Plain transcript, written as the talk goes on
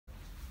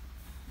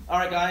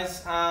Alright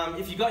guys,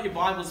 if you got your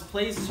Bibles,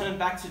 please turn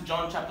back to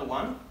John chapter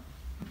 1.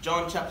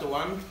 John chapter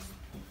 1.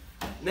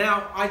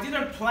 Now, I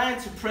didn't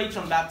plan to preach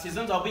on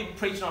baptisms. I'll be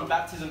preaching on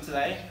baptism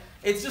today.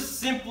 It's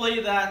just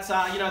simply that,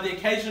 the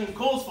occasion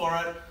calls for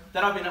it,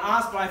 that I've been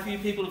asked by a few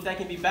people if they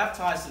can be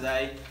baptized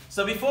today.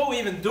 So before we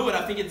even do it,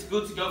 I think it's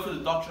good to go through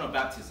the doctrine of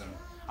baptism.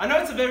 I know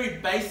it's a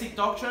very basic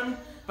doctrine,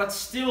 but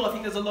still I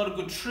think there's a lot of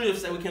good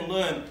truths that we can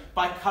learn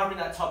by covering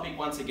that topic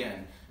once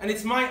again. And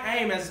it's my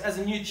aim as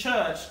a new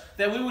church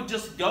that we would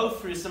just go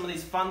through some of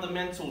these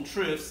fundamental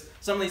truths,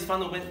 some of these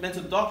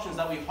fundamental doctrines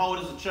that we hold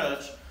as a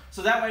church,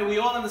 so that way we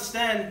all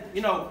understand,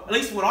 at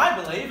least what I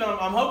believe, and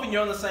I'm hoping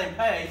you're on the same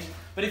page.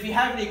 But if you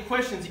have any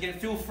questions, you can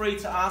feel free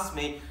to ask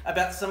me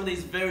about some of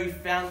these very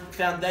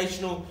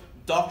foundational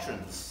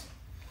doctrines.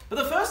 But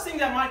the first thing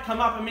that might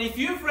come up, if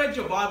you've read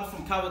your Bible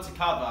from cover to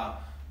cover,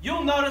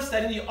 you'll notice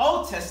that in the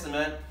Old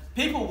Testament,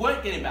 people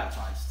weren't getting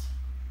baptized.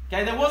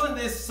 Okay, there wasn't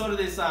this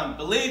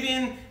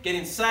believing,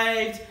 getting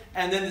saved,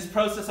 and then this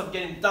process of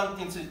getting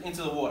dunked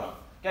into the water.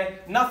 Okay,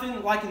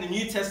 nothing like in the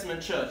New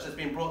Testament church that's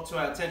been brought to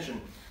our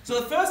attention. So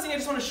the first thing I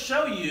just want to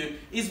show you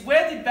is,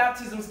 where did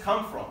baptisms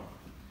come from?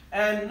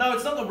 And no,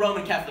 it's not the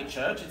Roman Catholic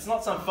Church. It's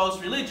not some false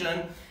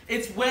religion.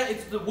 It's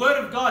the Word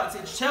of God.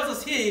 It tells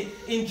us here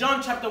in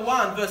John chapter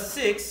 1, verse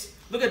 6.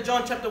 Look at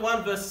John chapter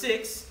 1, verse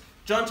 6.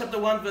 John chapter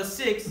 1, verse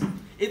 6.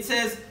 It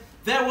says,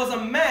 there was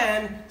a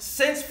man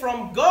sent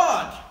from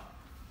God.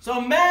 So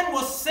a man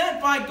was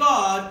sent by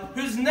God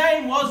whose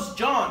name was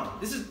John.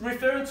 This is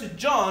referring to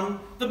John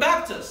the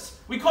Baptist.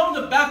 We call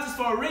him the Baptist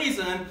for a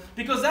reason,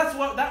 because that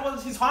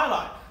was his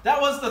highlight. That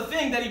was the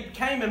thing that he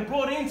came and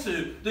brought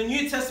into the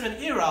New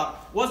Testament era,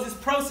 was this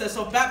process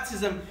of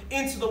baptism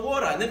into the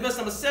water. And then verse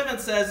number 7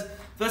 says,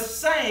 the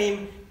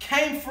same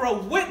came for a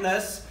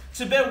witness,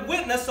 to bear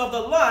witness of the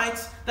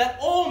light, that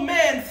all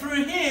men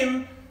through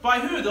him, by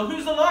who?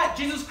 Who's the light?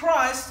 Jesus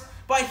Christ,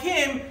 by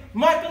him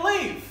might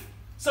believe.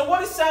 So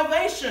what is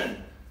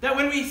salvation? That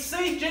when we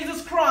see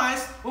Jesus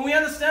Christ, when we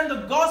understand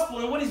the gospel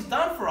and what he's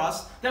done for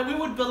us, that we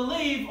would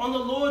believe on the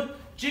Lord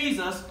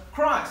Jesus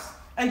Christ.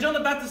 And John the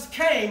Baptist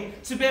came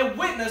to bear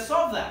witness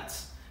of that.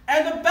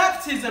 And the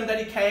baptism that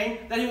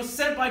he was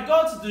sent by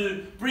God to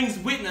do, brings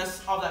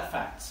witness of that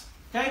fact.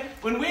 Okay?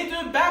 When we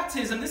do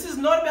baptism, this is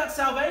not about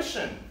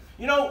salvation.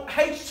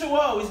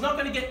 H2O is not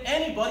going to get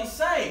anybody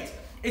saved.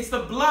 It's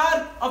the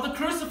blood of the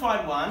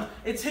crucified one.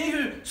 It's he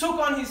who took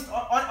on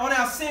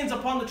our sins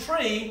upon the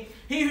tree.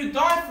 He who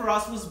died for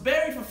us, was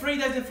buried for 3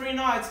 days and 3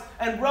 nights,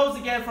 and rose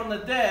again from the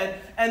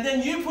dead. And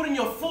then you put in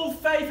your full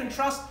faith and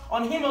trust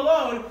on him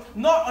alone,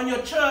 not on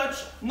your church,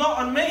 not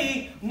on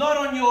me, not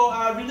on your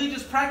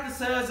religious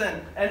practices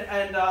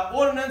and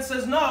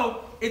ordinances.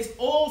 No, it's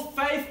all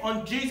faith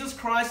on Jesus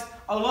Christ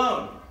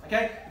alone.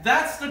 Okay?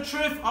 That's the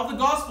truth of the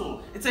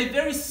gospel. It's a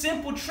very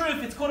simple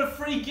truth. It's called a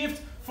free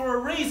gift for a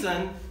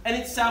reason, and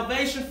it's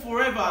salvation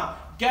forever,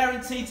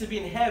 guaranteed to be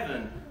in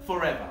heaven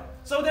forever.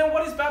 So then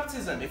what is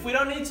baptism? If we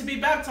don't need to be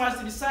baptized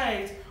to be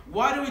saved,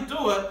 why do we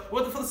do it?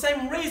 Well, for the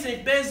same reason.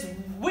 It bears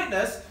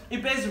witness,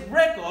 it bears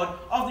record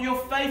of your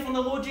faith on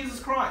the Lord Jesus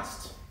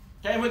Christ.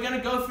 Okay, and we're going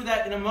to go through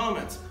that in a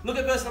moment. Look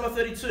at verse number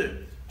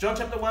 32. John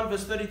chapter 1,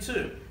 verse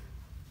 32.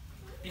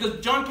 Because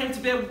John came to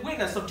bear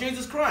witness of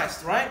Jesus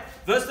Christ, right?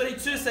 Verse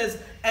 32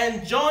 says,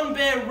 and John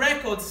bare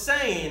record,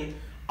 saying,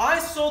 I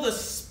saw the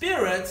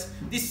Spirit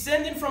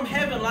descending from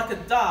heaven like a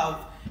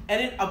dove, and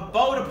it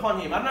abode upon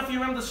him. I don't know if you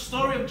remember the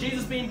story of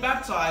Jesus being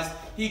baptized.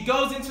 He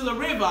goes into the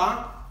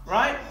river,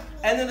 right?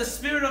 And then the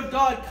Spirit of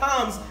God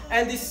comes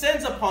and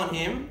descends upon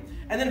him.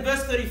 And then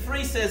verse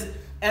 33 says,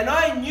 and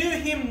I knew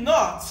him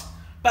not,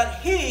 but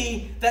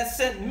he that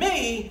sent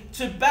me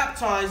to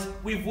baptize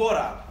with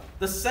water.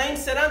 The same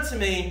said unto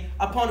me,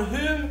 upon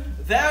whom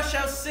thou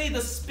shalt see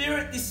the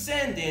Spirit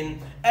descending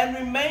and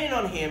remain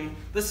on him,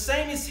 the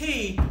same is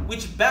he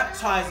which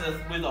baptizeth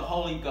with the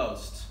Holy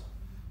Ghost.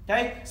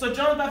 Okay, so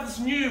John the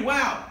Baptist knew,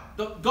 wow,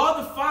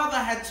 God the Father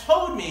had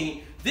told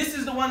me this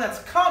is the one that's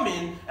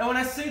coming, and when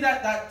I see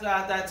that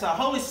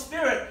Holy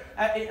Spirit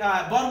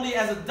bodily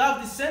as a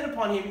dove descend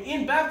upon him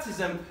in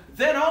baptism,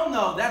 then I'll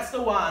know that's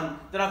the one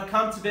that I've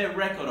come to bear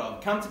record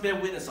of, come to bear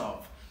witness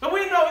of. But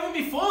we know even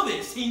before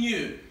this, he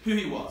knew who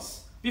he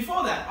was.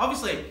 Before that,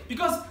 obviously,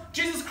 because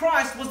Jesus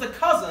Christ was the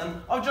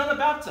cousin of John the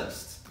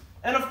Baptist.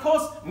 And of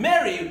course,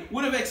 Mary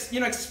would have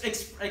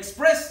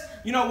expressed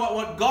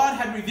what God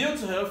had revealed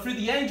to her through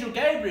the angel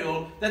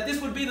Gabriel, that this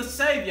would be the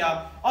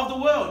Savior of the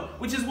world.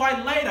 Which is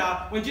why later,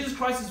 when Jesus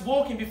Christ is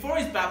walking before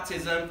his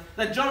baptism,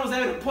 that John was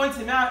able to point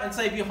him out and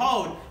say,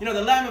 behold, the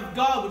Lamb of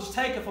God which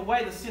taketh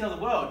away the sin of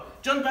the world.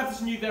 John the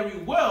Baptist knew very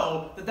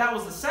well that that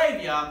was the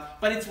Savior,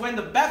 but it's when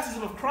the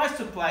baptism of Christ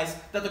took place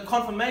that the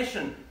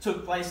confirmation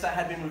took place that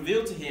had been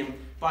revealed to him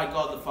by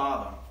God the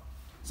Father.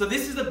 So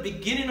this is the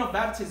beginning of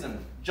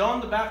baptism.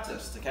 John the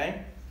Baptist,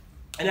 okay?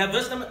 And now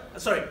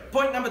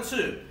point number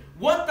 2.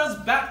 What does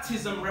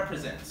baptism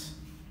represent?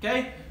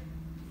 Okay?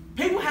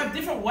 People have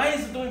different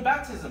ways of doing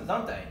baptism,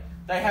 don't they?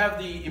 They have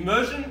the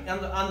immersion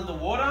under the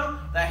water.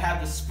 They have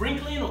the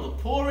sprinkling or the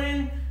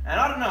pouring. And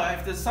I don't know,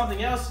 if there's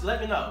something else,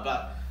 let me know.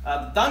 But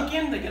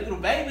dunking. They get little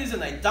babies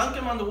and they dunk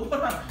them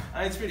underwater.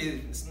 And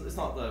it's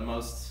not the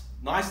most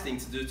nice thing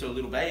to do to a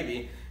little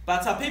baby.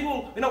 But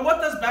people,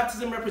 what does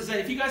baptism represent?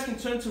 If you guys can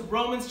turn to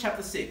Romans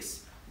chapter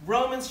 6.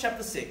 Romans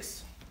chapter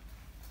 6.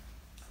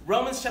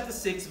 Romans chapter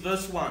 6,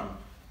 verse 1.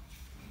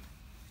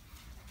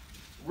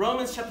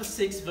 Romans chapter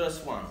 6,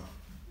 verse 1.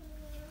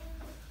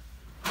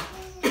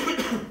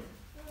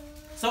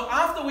 So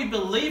after we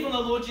believe on the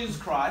Lord Jesus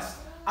Christ,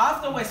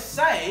 after we're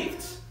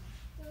saved,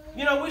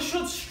 we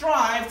should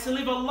strive to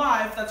live a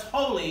life that's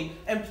holy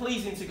and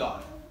pleasing to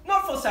God.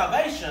 Not for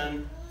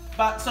salvation,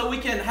 but so we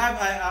can have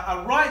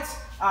a right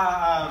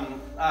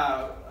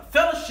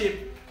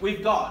fellowship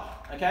with God.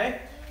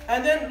 Okay?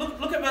 And then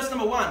look at verse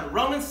number 1.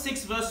 Romans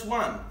 6, verse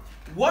 1.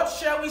 What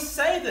shall we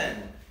say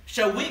then?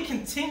 Shall we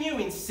continue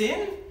in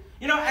sin?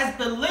 As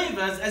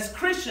believers, as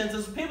Christians,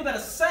 as people that are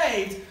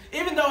saved,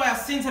 even though our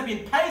sins have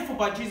been paid for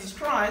by Jesus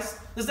Christ,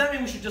 does that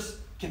mean we should just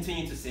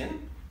continue to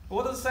sin?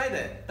 What does it say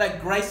there?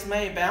 That grace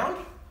may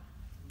abound?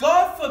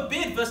 God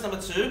forbid, verse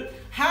number 2,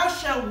 how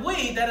shall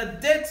we that are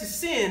dead to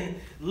sin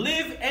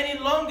live any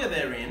longer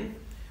therein?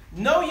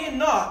 Know ye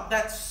not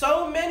that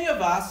so many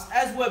of us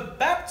as were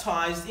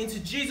baptized into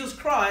Jesus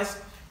Christ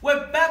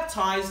were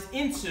baptized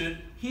into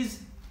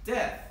his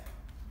death?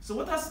 So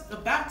what does the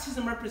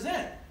baptism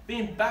represent?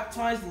 Being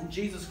baptized in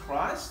Jesus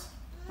Christ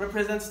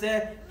represents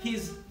there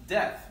his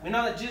death. We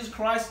know that Jesus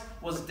Christ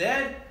was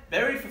dead,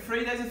 buried for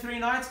 3 days and 3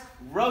 nights,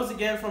 rose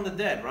again from the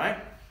dead, right?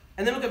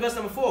 And then look at verse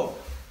number 4.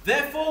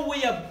 Therefore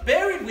we are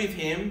buried with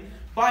him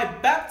by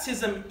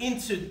baptism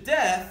into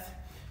death,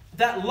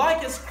 that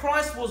like as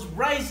Christ was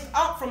raised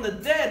up from the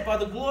dead by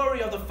the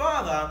glory of the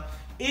Father,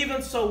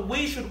 even so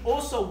we should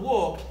also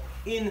walk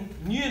in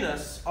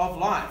newness of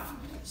life.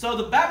 So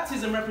the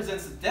baptism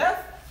represents the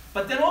death,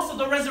 but then also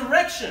the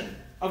resurrection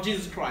of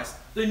Jesus Christ.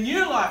 The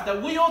new life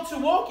that we ought to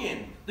walk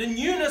in. The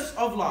newness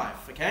of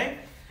life, okay?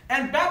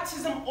 And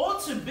baptism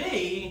ought to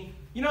be,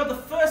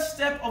 the first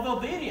step of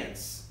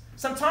obedience.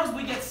 Sometimes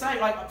we get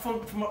saved, like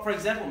for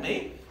example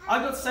me, I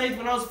got saved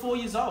when I was 4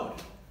 years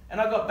old.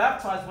 And I got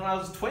baptized when I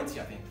was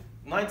 20, I think.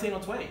 19 or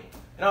 20.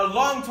 A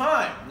long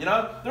time,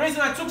 The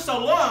reason I took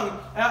so long,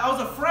 I was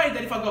afraid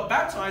that if I got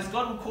baptized,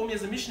 God would call me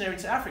as a missionary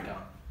to Africa.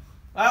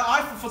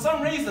 For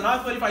some reason, I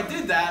thought if I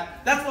did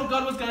that, that's what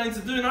God was going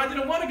to do, and I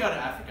didn't want to go to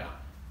Africa.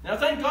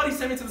 Thank God he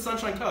sent me to the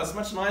Sunshine Coast. It's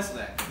much nicer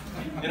there.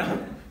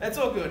 It's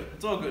all good.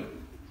 It's all good.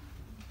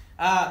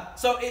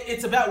 So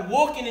it's about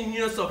walking in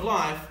newness of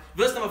life.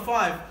 Verse number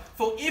 5.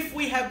 For if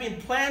we have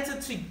been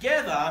planted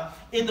together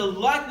in the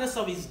likeness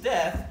of his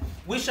death,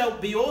 we shall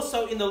be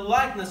also in the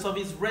likeness of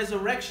his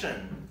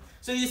resurrection.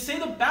 So you see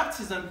the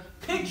baptism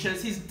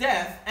pictures his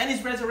death and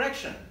his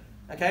resurrection.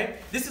 Okay?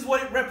 This is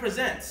what it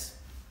represents.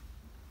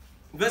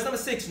 Verse number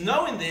 6.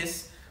 Knowing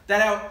this,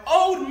 that our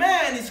old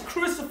man is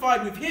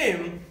crucified with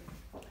him,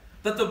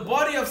 that the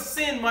body of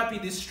sin might be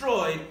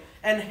destroyed,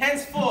 and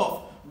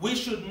henceforth we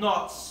should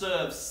not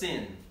serve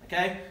sin.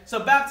 Okay? So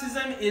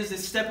baptism is a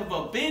step of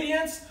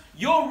obedience.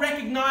 You're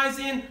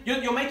recognizing,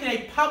 you're making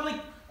a public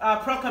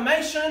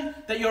proclamation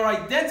that you're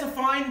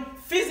identifying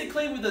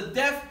physically with the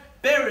death,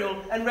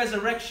 burial, and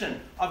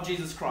resurrection of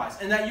Jesus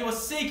Christ, and that you are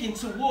seeking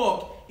to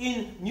walk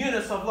in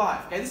newness of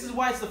life. Okay? This is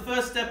why it's the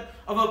first step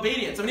of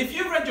obedience. I mean, if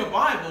you've read your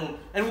Bible,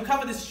 and we'll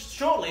cover this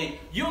shortly,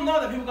 you'll know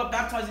that people got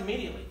baptized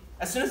immediately.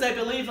 As soon as they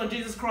believed on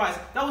Jesus Christ,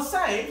 they were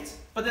saved,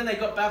 but then they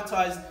got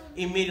baptized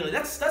immediately.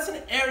 That's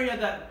an area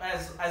that,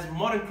 as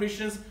modern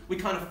Christians, we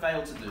kind of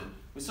fail to do.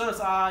 We sort of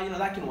say,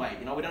 that can wait.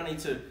 We don't need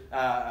to,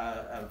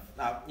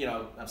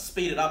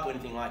 speed it up or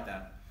anything like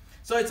that.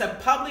 So it's a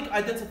public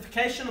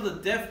identification of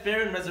the death,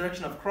 burial, and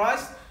resurrection of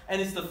Christ,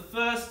 and it's the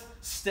first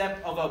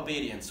step of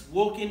obedience,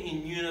 walking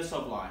in newness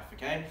of life.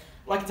 Okay,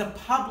 like it's a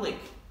public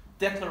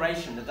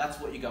declaration that that's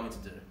what you're going to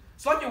do.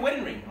 It's like your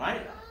wedding ring,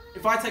 right?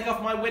 If I take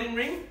off my wedding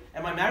ring,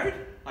 am I married?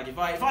 Like if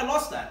I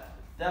lost that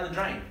down the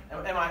drain,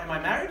 am I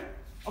married?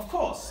 Of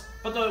course.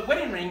 But the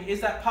wedding ring is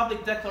that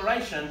public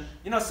declaration.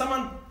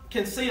 Someone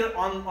can see it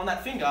on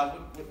that finger,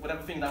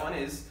 whatever finger that one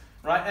is,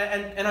 right?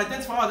 And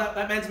identify,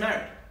 that man's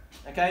married.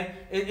 Okay?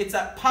 It's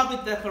that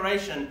public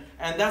declaration,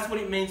 and that's what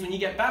it means when you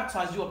get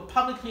baptized. You are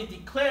publicly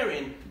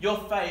declaring your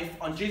faith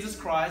on Jesus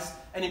Christ,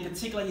 and in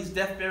particular his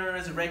death, burial, and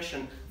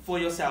resurrection for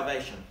your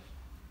salvation.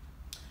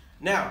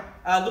 Now,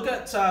 look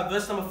at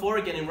verse number 4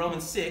 again in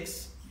Romans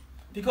 6.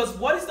 Because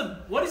what is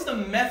the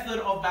method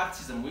of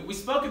baptism? We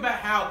spoke about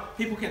how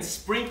people can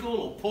sprinkle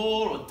or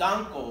pour or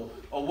dunk or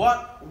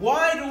what.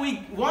 Why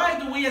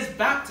do we as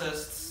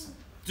Baptists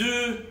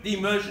do the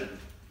immersion?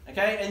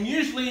 Okay, and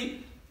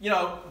usually,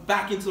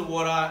 back into the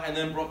water and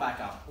then brought back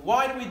up.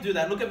 Why do we do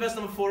that? Look at verse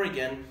number 4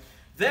 again.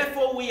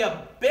 Therefore we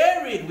are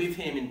buried with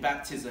him in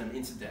baptism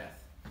into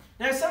death.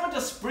 Now, if someone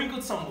just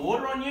sprinkled some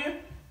water on you,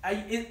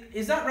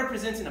 is that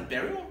representing a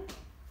burial?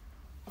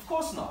 Of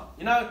course not.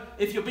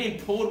 If you're being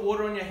poured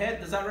water on your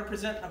head, does that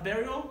represent a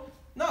burial?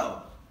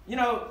 No.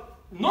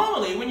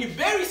 Normally when you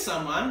bury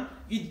someone,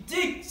 you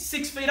dig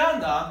 6 feet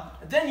under,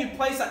 and then you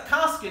place that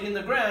casket in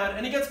the ground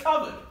and it gets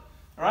covered.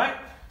 Alright?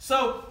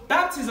 So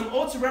baptism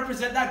ought to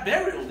represent that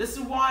burial. This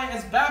is why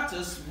as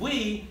Baptists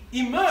we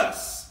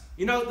immerse,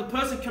 the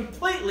person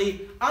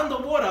completely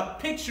underwater,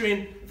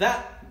 picturing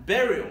that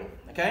burial.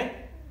 Okay?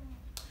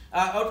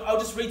 I'll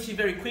just read to you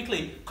very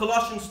quickly.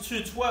 Colossians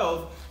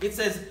 2:12, it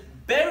says,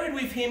 buried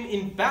with him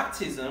in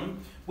baptism,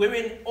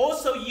 wherein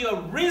also ye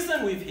are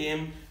risen with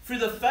him through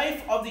the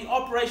faith of the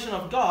operation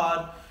of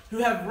God, who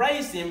have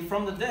raised him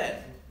from the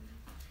dead.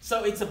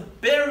 So it's a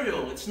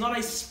burial, it's not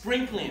a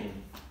sprinkling.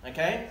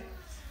 Okay?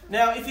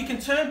 Now, if you can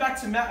turn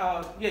back to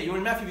you were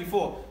in Matthew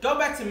before. Go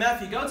back to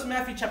Matthew. Go to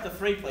Matthew chapter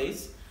 3,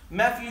 please.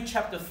 Matthew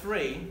chapter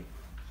 3.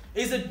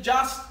 Is it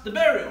just the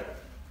burial?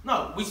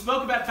 No, we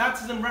spoke about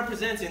baptism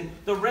representing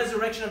the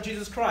resurrection of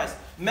Jesus Christ.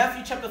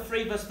 Matthew chapter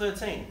 3, verse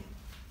 13.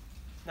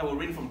 Now we're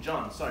reading from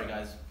John. Sorry,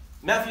 guys.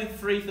 Matthew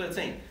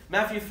 3:13.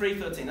 Matthew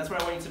 3:13. That's where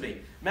I want you to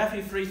be.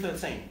 Matthew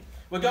 3:13.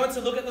 We're going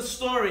to look at the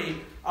story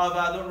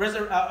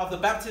of the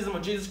baptism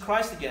of Jesus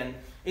Christ again.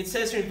 It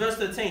says here in verse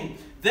 13,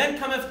 then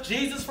cometh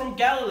Jesus from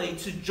Galilee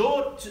to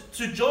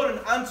Jordan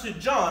unto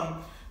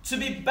John to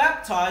be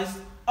baptized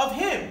of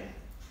him.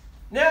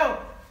 Now,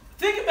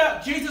 think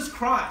about Jesus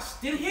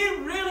Christ. Did he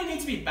really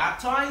need to be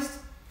baptized?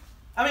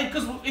 I mean,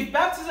 because if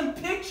baptism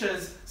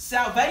pictures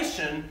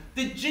salvation,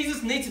 did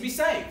Jesus need to be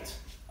saved?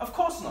 Of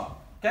course not.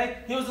 Okay?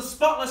 He was the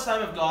spotless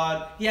Son of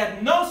God. He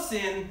had no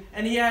sin,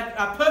 and he had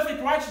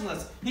perfect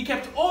righteousness. He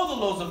kept all the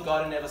laws of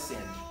God and never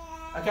sinned.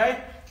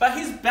 Okay? But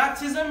his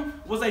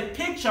baptism was a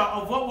picture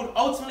of what would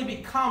ultimately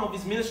become of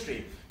his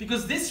ministry.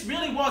 Because his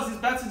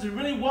baptism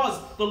really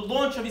was the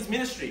launch of his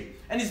ministry.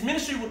 And his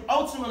ministry would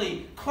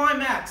ultimately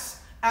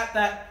climax at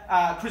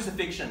that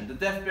crucifixion, the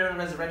death, burial, and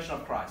resurrection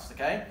of Christ.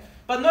 Okay?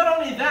 But not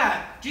only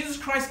that, Jesus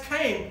Christ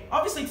came,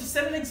 obviously, to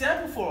set an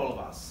example for all of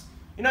us.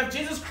 If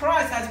Jesus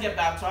Christ had to get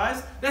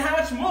baptized, then how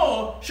much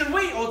more should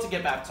we ought to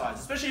get baptized?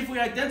 Especially if we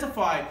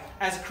identify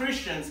as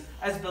Christians,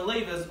 as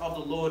believers of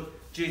the Lord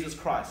Jesus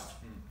Christ.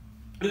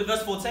 Look at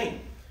verse 14.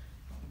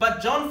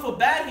 But John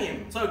forbade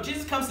him. So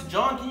Jesus comes to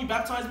John, can you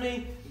baptize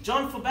me?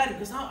 John forbade him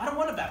because, no, I don't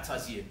want to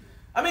baptize you.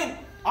 I mean,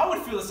 I would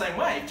feel the same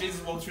way if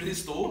Jesus walked through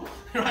this door,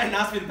 right, and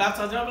asked me to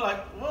baptize him. I'd be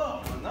like,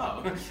 whoa,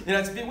 no.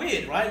 It's a bit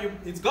weird, right?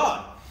 It's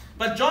God.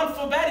 But John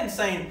forbade him,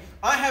 saying,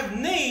 I have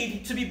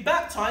need to be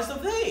baptized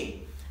of thee.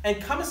 And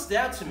comest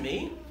thou to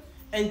me?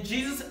 And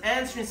Jesus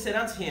answering said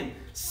unto him,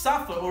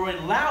 suffer or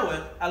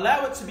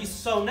allow it to be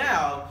so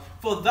now,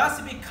 for thus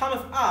it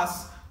becometh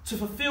us to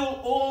fulfill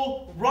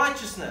all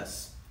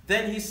righteousness.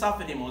 Then he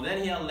suffered him, or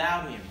then he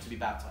allowed him to be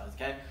baptized.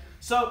 Okay?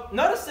 So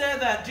notice there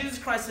that Jesus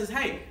Christ says,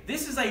 hey,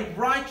 this is a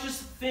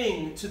righteous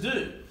thing to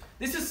do.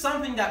 This is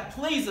something that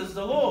pleases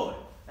the Lord.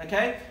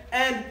 Okay?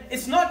 And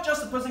it's not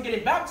just the person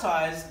getting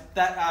baptized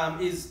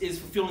that is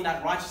fulfilling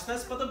that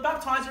righteousness, but the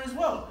baptizer as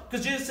well.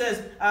 Because Jesus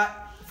says,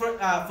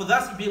 for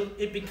thus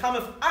it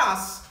becometh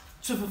us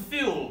to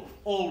fulfill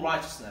all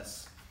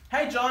righteousness.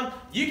 Hey John,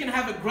 you can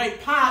have a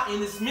great part in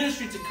this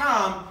ministry to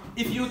come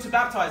if you were to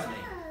baptize me.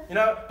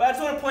 But I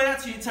just want to point out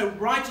to you, it's a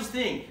righteous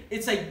thing.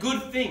 It's a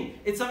good thing.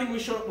 It's something we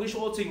should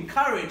ought to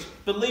encourage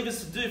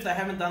believers to do if they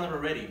haven't done it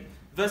already.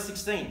 Verse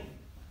 16.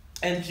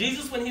 And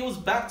Jesus, when he was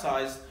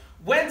baptized,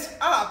 went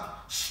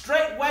up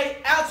straightway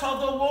out of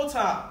the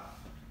water.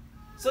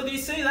 So do you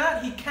see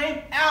that? He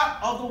came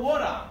out of the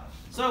water.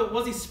 So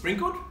was he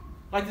sprinkled?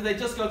 Like, did they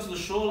just go to the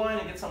shoreline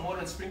and get some water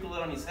and sprinkle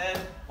it on his head?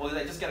 Or did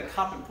they just get a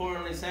cup and pour it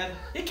on his head?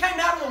 He came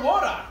out of the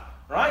water,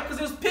 right? Because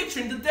he was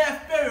picturing the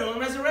death, burial,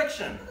 and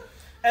resurrection.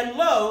 And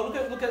lo,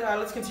 look at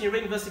let's continue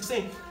reading verse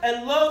 16.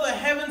 And lo, the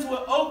heavens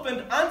were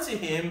opened unto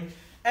him,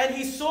 and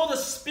he saw the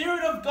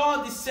Spirit of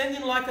God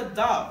descending like a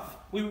dove.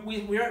 We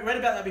read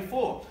about that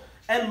before.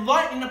 And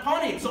lighting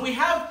upon him. So we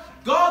have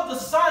God the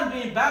Son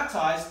being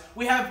baptized.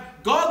 We have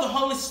God the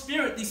Holy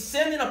Spirit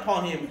descending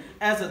upon him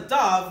as a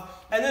dove.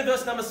 And then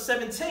verse number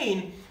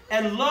 17,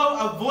 and lo,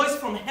 a voice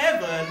from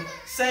heaven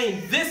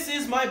saying, this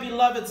is my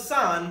beloved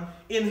Son,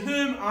 in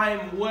whom I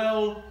am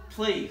well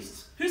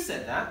pleased. Who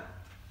said that?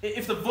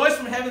 If the voice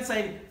from heaven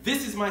saying,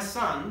 this is my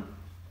Son,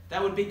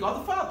 that would be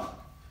God the Father.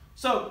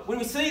 So when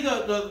we see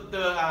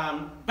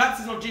the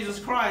baptism of Jesus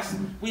Christ,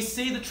 we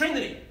see the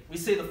Trinity. We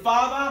see the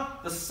Father,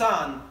 the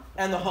Son,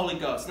 and the Holy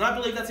Ghost. And I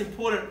believe that's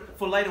important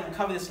for later. We'll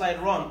cover this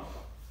later on.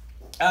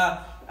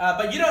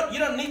 But you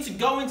don't need to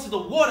go into the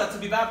water to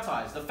be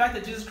baptized. The fact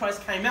that Jesus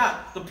Christ came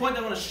out, the point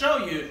I want to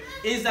show you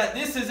is that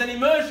this is an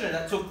immersion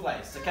that took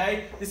place.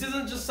 Okay? This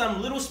isn't just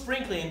some little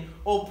sprinkling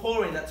or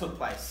pouring that took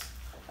place.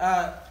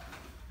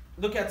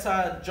 Look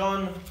at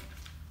John.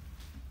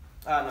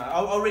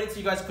 I'll read it to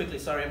you guys quickly.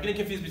 Sorry, I'm getting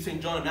confused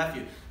between John and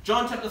Matthew.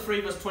 John chapter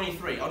 3, verse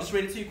 23. I'll just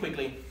read it to you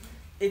quickly.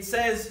 It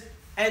says,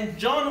 and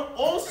John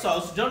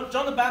also, so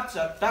John the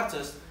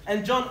Baptist,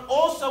 and John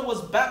also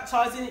was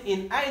baptizing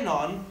in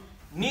Aenon,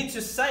 near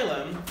to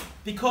Salem,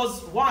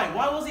 because, why?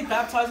 Why was he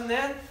baptizing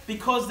there?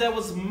 Because there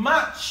was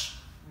much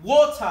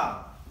water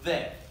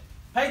there.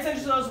 Pay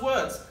attention to those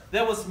words.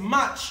 There was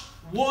much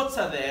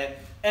water there,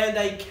 and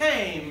they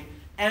came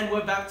and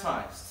were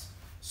baptized.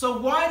 So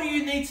why do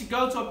you need to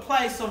go to a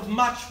place of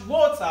much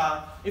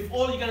water if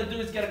all you're going to do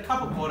is get a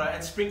cup of water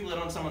and sprinkle it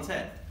on someone's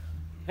head?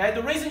 Okay,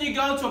 the reason you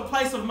go to a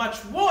place of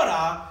much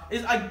water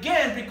is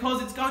again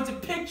because it's going to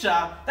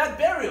picture that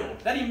burial,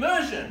 that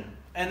immersion,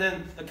 and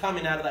then the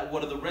coming out of that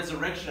water, the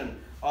resurrection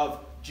of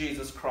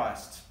Jesus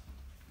Christ.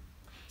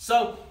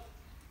 So,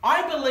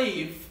 I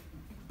believe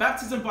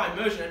baptism by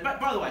immersion, and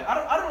by the way,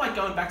 I don't like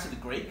going back to the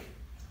Greek,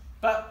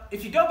 but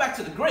if you go back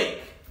to the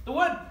Greek, the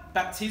word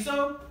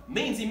baptizo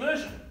means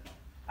immersion.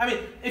 I mean,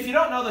 if you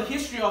don't know the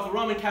history of the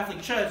Roman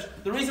Catholic Church,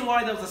 the reason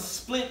why there was a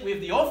split with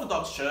the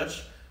Orthodox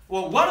Church,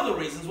 well, one of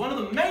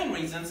the main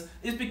reasons,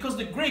 is because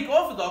the Greek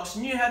Orthodox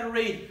knew how to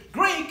read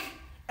Greek,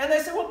 and they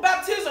said, well,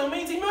 baptizo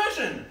means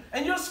immersion.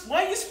 And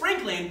why are you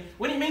sprinkling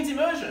when it means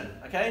immersion?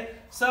 Okay?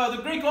 So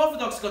the Greek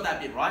Orthodox got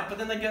that bit right, but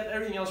then they get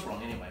everything else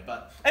wrong anyway.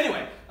 But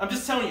anyway, I'm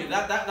just telling you,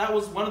 that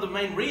was one of the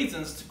main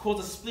reasons to cause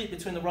a split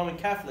between the Roman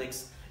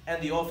Catholics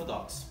and the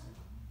Orthodox.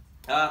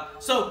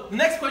 So the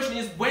next question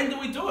is, when do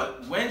we do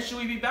it? When should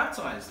we be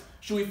baptized?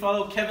 Should we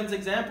follow Kevin's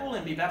example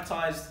and be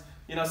baptized,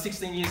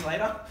 16 years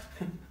later?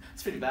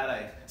 It's pretty bad,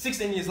 eh?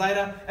 16 years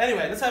later.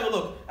 Anyway, let's have a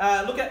look.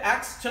 Look at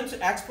Acts. Turn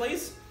to Acts,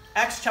 please.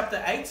 Acts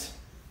chapter 8.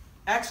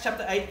 Acts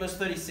chapter 8, verse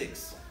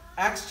 36.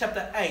 Acts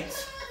chapter 8,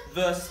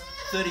 verse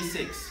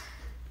 36.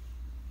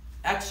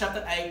 Acts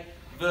chapter 8,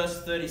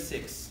 verse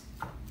 36.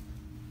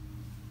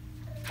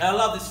 I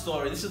love this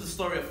story. This is the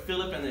story of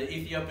Philip and the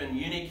Ethiopian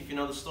eunuch, if you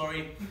know the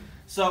story.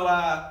 So,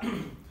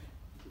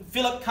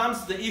 Philip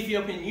comes to the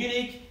Ethiopian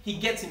eunuch. He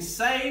gets him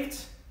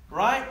saved,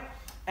 right?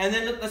 And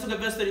then let's look at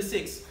verse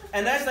 36.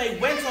 And as they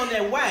went on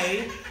their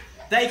way,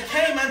 they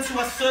came unto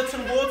a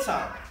certain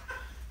water.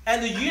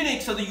 And the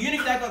eunuch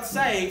that got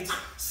saved,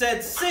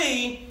 said,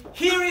 see,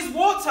 here is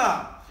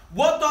water.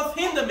 What doth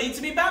hinder me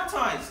to be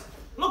baptized?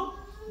 Look,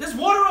 there's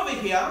water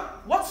over here.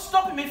 What's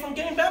stopping me from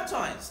getting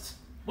baptized?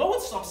 What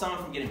would stop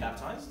someone from getting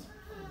baptized?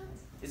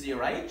 Is it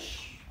your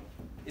age?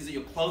 Is it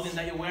your clothing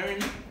that you're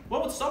wearing?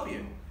 What would stop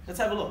you? Let's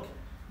have a look.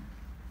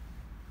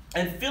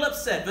 And Philip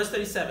said, verse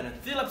 37, and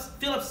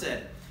Philip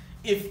said,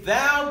 if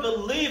thou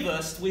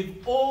believest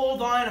with all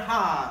thine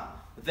heart,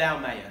 thou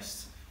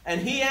mayest. And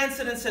he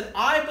answered and said,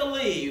 I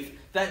believe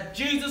that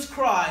Jesus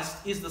Christ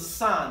is the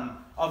Son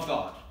of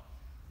God.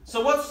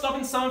 So what's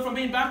stopping someone from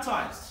being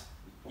baptized?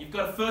 You've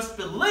got to first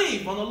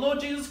believe on the Lord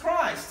Jesus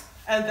Christ,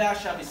 and thou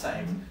shalt be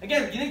saved.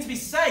 Again, you need to be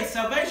saved,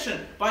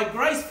 salvation, by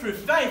grace through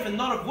faith and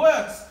not of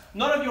works,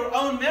 not of your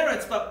own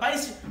merits, but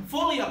based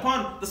fully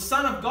upon the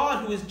Son of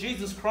God, who is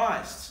Jesus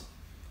Christ.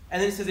 And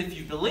then it says, if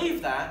you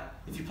believe that,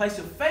 if you place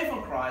your faith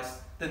on Christ,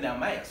 then thou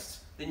mayest.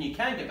 Then you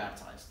can get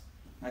baptized.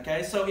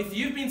 Okay, so if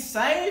you've been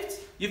saved,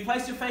 you've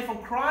placed your faith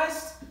on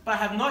Christ, but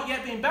have not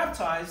yet been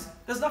baptized,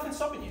 there's nothing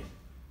stopping you.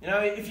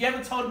 If you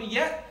haven't told me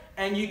yet,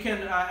 and you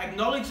can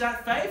acknowledge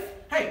that faith,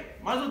 hey,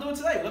 might as well do it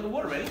today. We've got the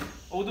water ready.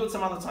 Or we'll do it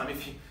some other time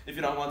if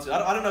you don't want to.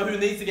 I don't know who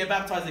needs to get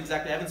baptized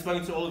exactly. I haven't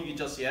spoken to all of you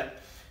just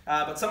yet.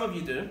 But some of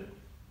you do.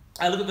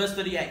 Look at verse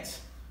 38.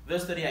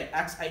 Verse 38,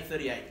 Acts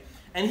 8:38.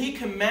 And he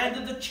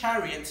commanded the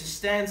chariot to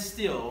stand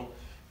still,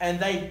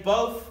 and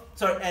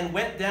and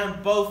went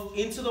down both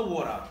into the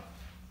water.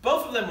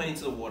 Both of them went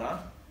into the water.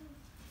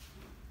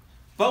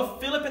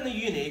 Both Philip and the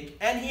eunuch,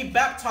 and he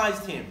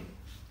baptized him.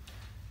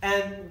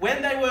 And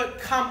when they were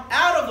come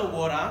out of the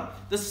water,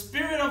 the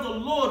Spirit of the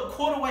Lord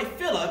caught away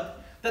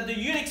Philip, that the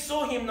eunuch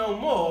saw him no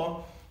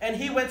more, and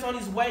he went on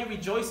his way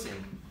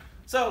rejoicing.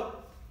 So,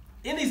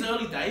 in these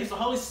early days, the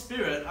Holy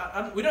Spirit,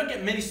 we don't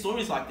get many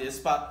stories like this,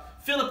 but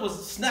Philip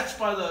was snatched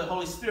by the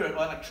Holy Spirit,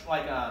 like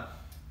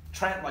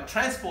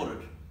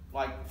transported,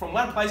 like from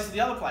one place to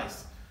the other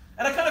place.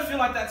 And I kind of feel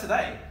like that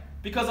today,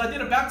 because I did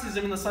a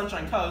baptism in the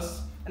Sunshine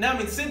Coast, and now I'm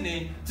in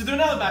Sydney to do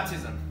another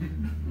baptism.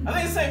 I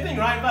think it's the same thing,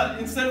 right? But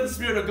instead of the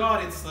Spirit of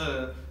God, it's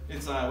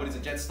what is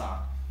it, Jetstar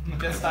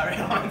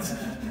Airlines.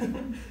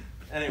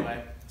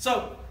 Anyway,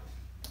 so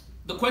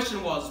the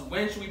question was,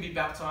 when should we be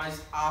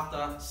baptized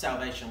after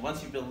salvation?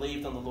 Once you've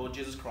believed on the Lord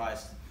Jesus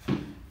Christ.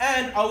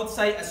 And I would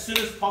say as soon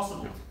as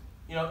possible,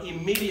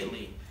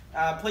 immediately.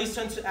 Please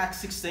turn to Acts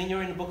 16.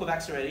 You're in the book of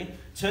Acts already.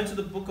 Turn to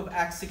the book of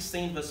Acts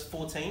 16, verse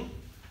 14.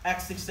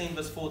 Acts 16,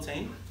 verse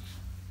 14.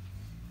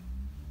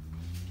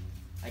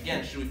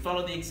 Again, should we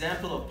follow the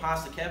example of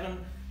Pastor Kevin?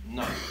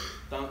 No,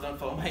 don't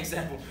follow my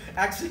example.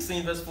 Acts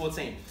 16, verse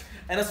 14.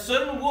 And a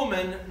certain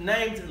woman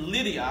named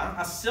Lydia,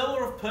 a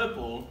seller of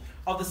purple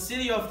of the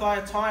city of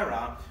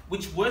Thyatira,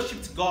 which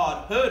worshipped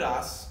God, heard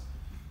us,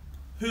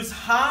 whose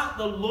heart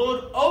the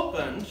Lord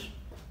opened,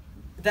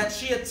 that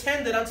she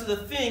attended unto the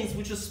things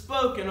which are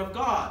spoken of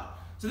God.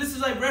 So this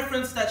is a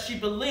reference that she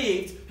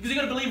believed, because you've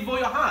got to believe with all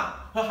your heart.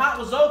 Her heart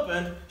was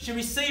opened, she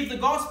received the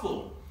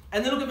gospel.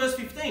 And then look at verse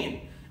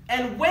 15.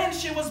 And when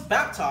she was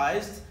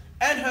baptized,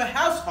 and her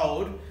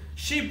household,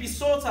 she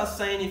besought us,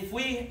 saying,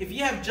 if ye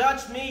have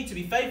judged me to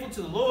be faithful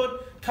to the Lord,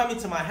 come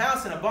into my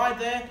house and abide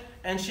there.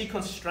 And she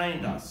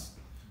constrained us.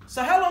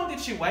 So how long did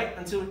she wait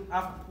until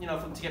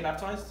to get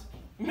baptized?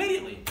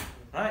 Immediately,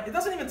 right? It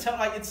doesn't even tell,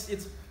 it's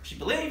she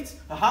believed,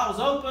 her heart was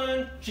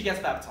open, she gets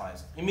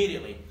baptized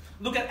immediately.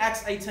 Look at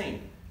Acts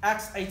 18.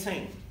 Acts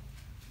 18.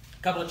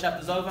 A couple of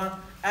chapters over.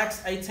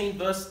 Acts 18,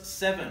 verse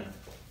 7.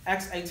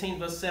 Acts 18,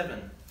 verse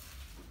 7.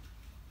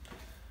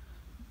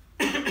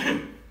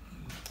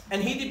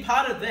 And he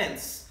departed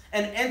thence,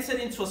 and entered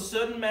into a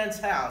certain man's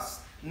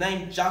house,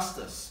 named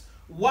Justus,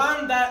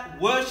 one that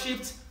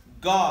worshipped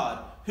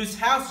God, whose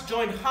house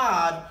joined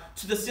hard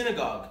to the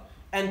synagogue.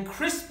 And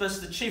Crispus,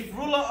 the chief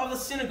ruler of the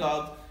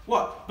synagogue,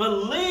 what?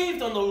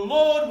 Believed on the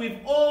Lord with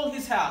all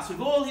his house,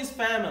 with all his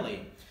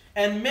family.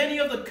 And many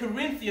of the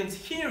Corinthians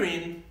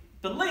hearing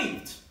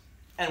believed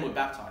and were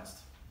baptized.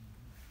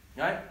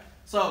 Right?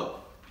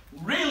 So,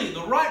 really,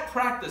 the right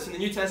practice in the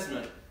New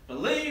Testament,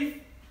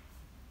 believe,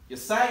 you're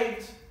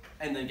saved,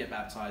 and then get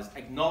baptized,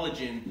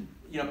 acknowledging,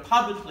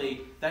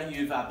 publicly that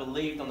you've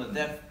believed on the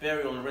death,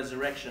 burial, and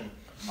resurrection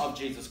of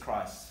Jesus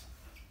Christ.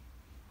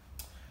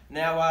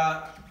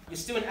 Now, you're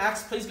still in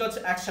Acts. Please go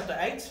to Acts chapter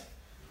 8.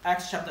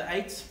 Acts chapter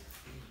 8.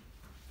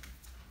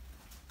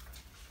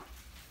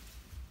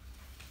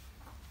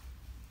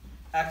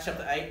 Acts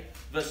chapter 8,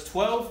 verse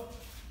 12.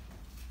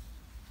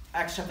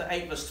 Acts chapter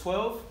 8, verse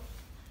 12.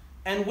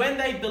 And when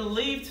they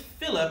believed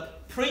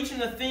Philip, preaching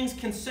the things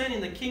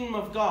concerning the kingdom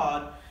of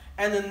God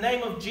and the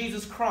name of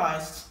Jesus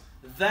Christ,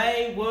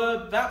 they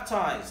were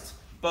baptized,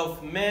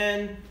 both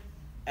men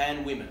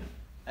and women.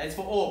 And it's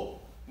for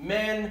all,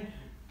 men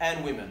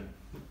and women.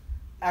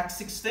 Acts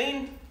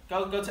 16,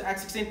 go to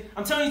Acts 16.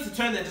 I'm telling you to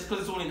turn there just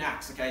because it's all in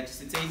Acts, okay?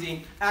 Just it's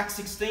easy. Acts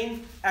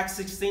 16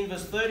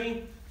 verse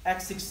 30.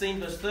 Acts 16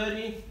 verse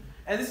 30.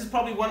 And this is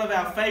probably one of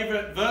our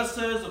favorite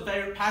verses or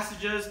favorite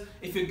passages.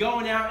 If you're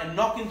going out and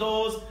knocking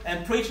doors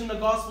and preaching the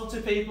gospel to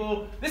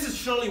people, this is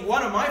surely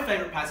one of my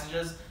favorite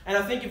passages. And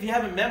I think if you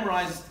haven't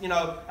memorized,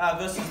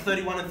 verses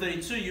 31 and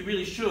 32, you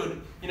really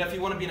should, if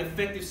you want to be an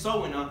effective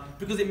soul winner,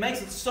 because it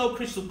makes it so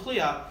crystal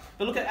clear.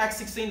 But look at Acts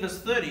 16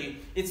 verse 30.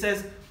 It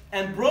says,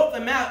 and brought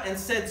them out and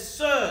said,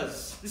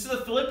 Sirs, this is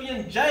a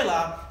Philippian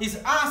jailer. He's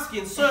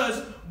asking,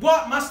 Sirs,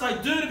 what must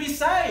I do to be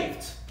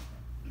saved?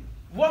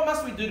 What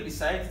must we do to be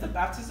saved? Is it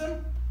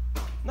baptism?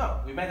 No,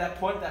 we made that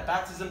point that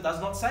baptism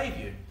does not save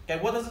you. Okay,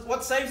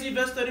 what saves you?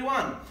 Verse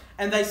 31.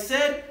 And they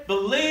said,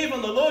 Believe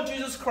on the Lord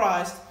Jesus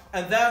Christ,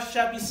 and thou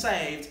shalt be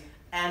saved,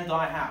 and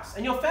thy house.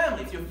 And your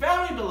family. If your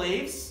family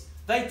believes,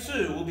 they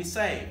too will be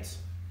saved.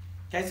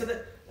 Okay,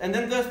 and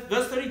then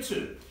verse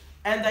 32.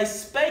 And they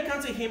spake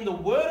unto him the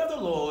word of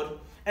the Lord,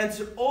 and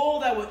to all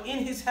that were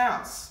in his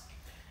house.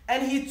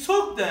 And he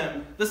took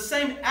them the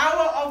same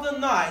hour of the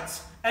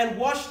night, and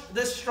washed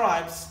their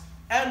stripes,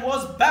 and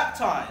was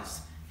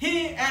baptized,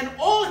 he and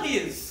all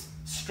his,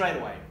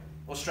 straightway.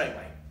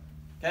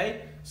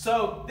 Okay?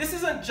 So this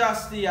isn't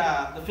just the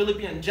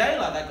Philippian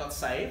jailer that got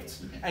saved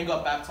and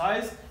got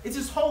baptized. It's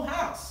his whole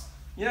house.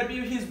 Be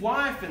with his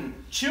wife and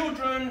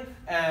children,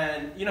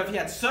 and if he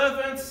had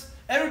servants,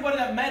 everybody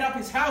that made up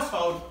his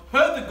household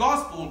heard the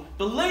gospel,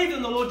 believed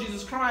in the Lord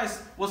Jesus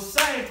Christ, was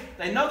saved.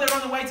 They know they're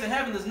on the way to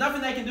heaven. There's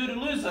nothing they can do to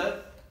lose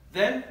it.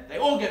 Then they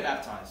all get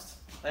baptized.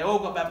 They all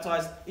got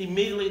baptized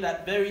immediately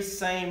that very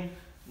same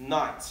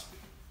night.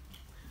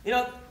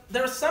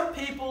 There are some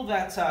people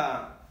that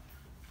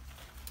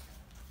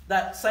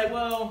say,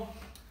 well,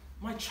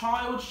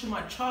 should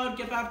my child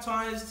get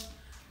baptized?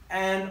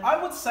 And I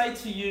would say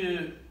to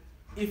you,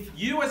 if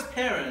you as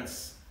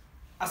parents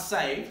are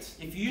saved,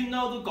 if you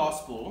know the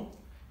gospel,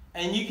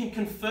 and you can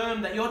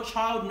confirm that your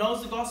child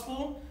knows the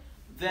gospel,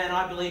 then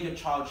I believe your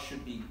child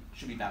should be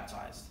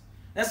baptized.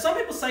 Now, some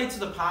people say to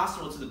the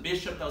pastor or to the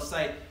bishop, they'll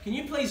say, can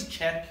you please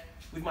check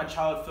with my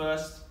child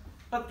first?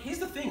 But here's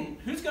the thing,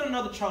 who's going to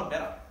know the child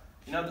better?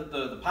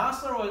 The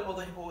pastor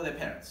or their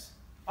parents?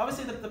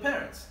 Obviously the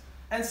parents.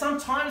 And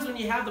sometimes when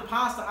you have the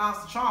pastor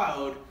ask the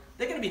child,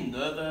 they're going to be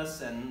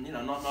nervous and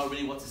not know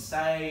really what to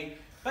say.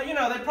 But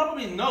they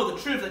probably know the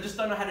truth, they just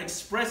don't know how to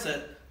express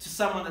it to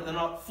someone that they're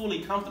not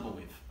fully comfortable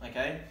with.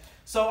 Okay?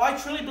 So I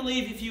truly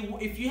believe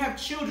if you have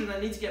children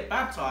that need to get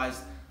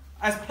baptized,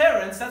 as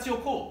parents, that's your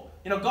call.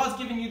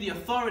 God's given you the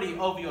authority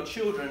over your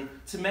children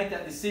to make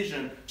that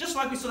decision. Just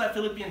like we saw that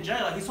Philippian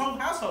jailer, his whole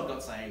household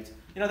got saved.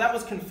 That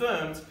was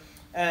confirmed.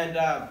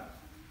 And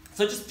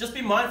so just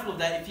be mindful of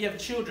that. If you have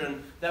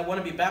children that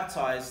want to be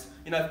baptized,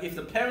 if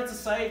the parents are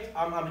saved,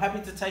 I'm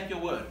happy to take your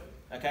word.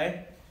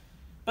 Okay?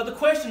 But the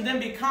question then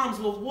becomes,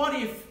 well, what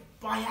if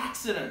by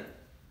accident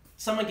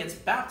someone gets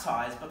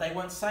baptized but they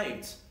weren't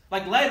saved?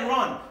 Like later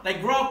on, they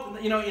grow up,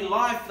 in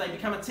life, they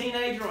become a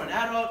teenager or an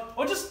adult,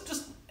 or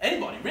just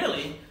anybody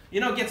really,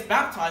 gets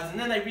baptized, and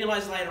then they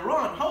realize later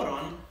on, hold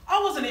on,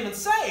 I wasn't even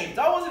saved.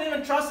 I wasn't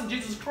even trusting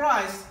Jesus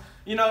Christ,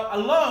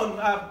 alone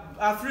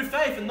through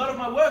faith and not of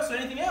my works or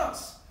anything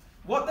else.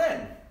 What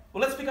then?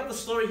 Well, let's pick up the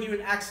story here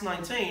in Acts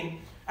 19.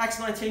 Acts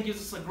 19 gives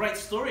us a great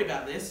story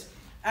about this.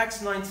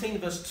 Acts 19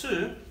 verse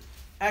 2.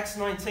 Acts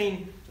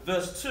 19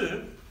 verse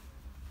 2.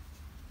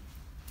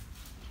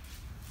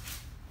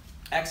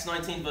 Acts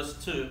 19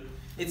 verse 2.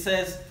 It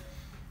says,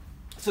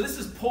 so this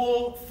is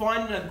Paul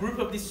finding a group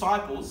of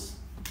disciples.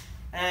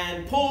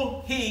 And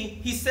Paul,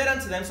 he said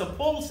unto them, so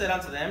Paul said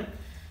unto them,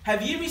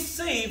 have ye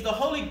received the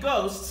Holy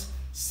Ghost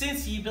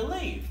since ye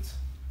believed?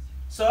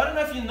 So I don't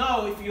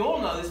know if you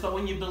all know this, but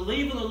when you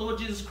believe in the Lord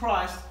Jesus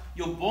Christ,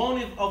 you're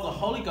born of the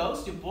Holy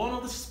Ghost, you're born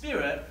of the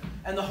Spirit,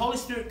 and the Holy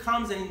Spirit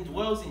comes and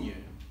indwells in you.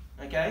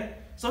 Okay?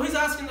 So he's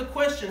asking the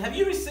question, have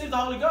you received the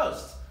Holy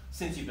Ghost?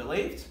 since you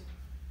believed?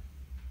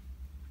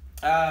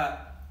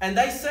 And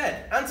they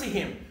said unto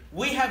him,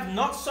 we have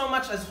not so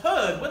much as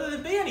heard whether there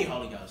be any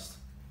Holy Ghost.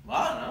 Well,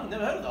 I don't know,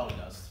 never heard of the Holy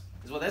Ghost,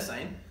 is what they're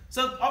saying.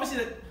 So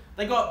obviously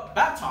they got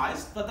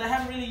baptized, but they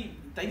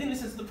didn't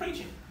listen to the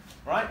preaching,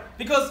 right?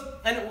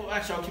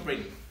 Actually I'll keep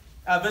reading.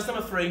 Verse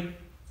number 3,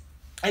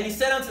 and he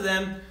said unto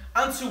them,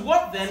 unto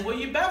what then were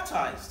you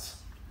baptized?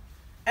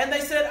 And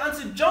they said,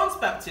 unto John's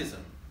baptism.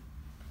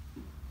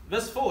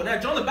 Verse 4, now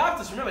John the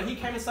Baptist, remember, he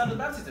came and started the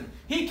baptism.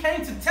 He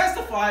came to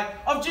testify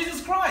of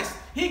Jesus Christ.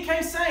 He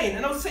came saying,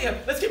 and I'll see,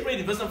 let's keep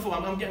reading, verse number 4,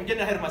 I'm getting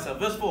ahead of myself.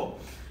 Verse 4,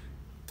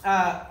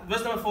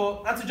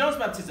 unto John's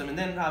baptism, and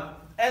then,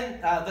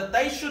 that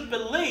they should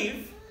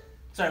believe,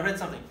 sorry, I read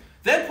something.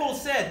 Then Paul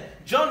said,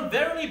 John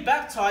verily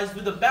baptized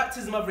with the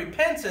baptism of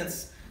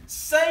repentance,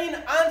 saying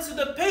unto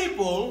the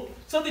people.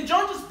 So did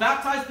John just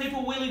baptize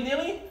people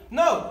willy-nilly?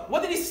 No.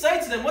 What did he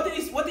say to them? What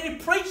did he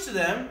preach to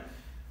them?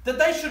 That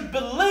they should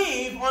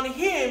believe on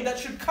him that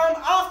should come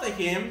after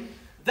him,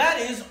 that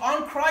is,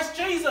 on Christ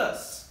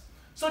Jesus.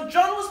 So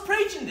John was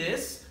preaching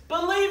this,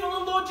 believe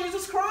on the Lord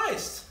Jesus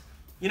Christ.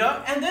 You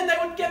know, and then they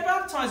would get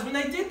baptized when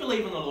they did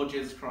believe on the Lord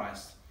Jesus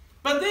Christ.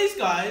 But these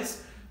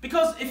guys,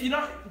 because if you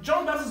know,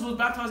 John the Baptist was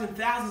baptizing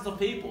thousands of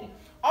people.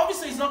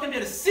 Obviously, he's not going to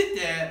be able to sit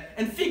there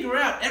and figure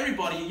out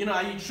everybody, you know,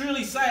 are you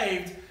truly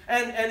saved?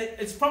 And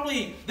it's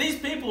probably these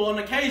people on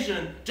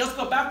occasion just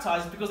got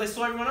baptized because they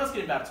saw everyone else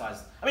getting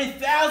baptized. I mean,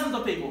 thousands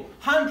of people,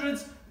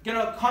 hundreds, you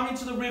know, coming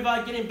to the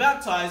river, getting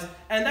baptized,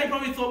 and they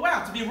probably thought,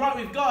 wow, to be right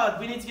with God,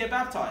 we need to get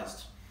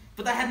baptized.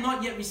 But they had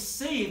not yet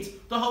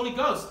received the Holy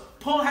Ghost.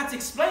 Paul had to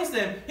explain to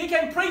them, he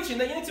came preaching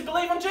that you need to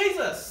believe on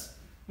Jesus.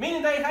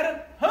 Meaning they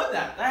hadn't heard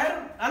that. They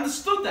hadn't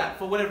understood that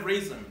for whatever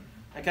reason.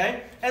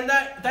 Okay? And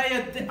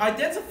they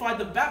identified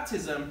the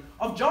baptism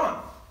of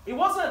John. It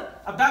wasn't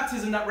a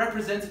baptism that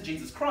represented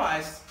Jesus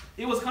Christ.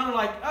 It was kind of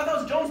like, oh, that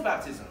was John's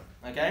baptism.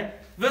 Okay?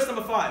 Verse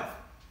number 5.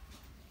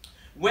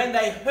 When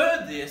they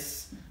heard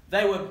this,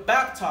 they were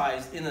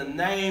baptized in the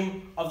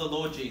name of the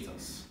Lord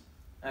Jesus.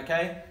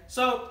 Okay?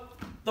 So,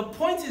 the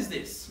point is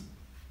this.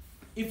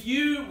 If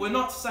you were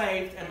not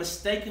saved and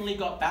mistakenly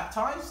got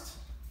baptized,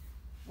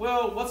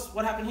 well,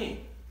 what happened here?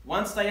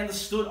 Once they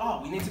understood,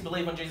 oh, we need to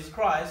believe on Jesus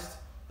Christ,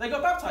 they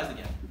got baptized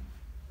again.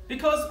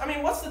 Because, I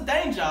mean, what's the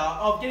danger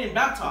of getting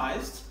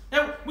baptized?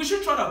 Now, we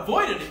should try to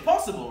avoid it if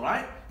possible,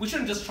 right? We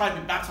shouldn't just try to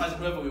be baptizing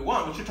whoever we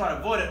want. We should try to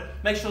avoid it,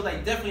 make sure they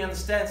definitely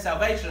understand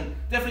salvation,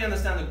 definitely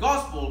understand the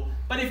gospel.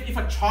 But if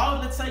a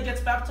child, let's say,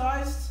 gets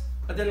baptized,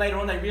 but then later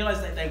on they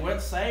realize that they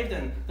weren't saved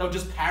and they were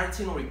just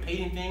parroting or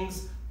repeating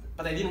things,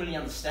 but they didn't really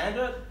understand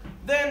it,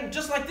 then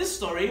just like this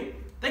story,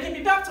 they can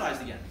be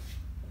baptized again.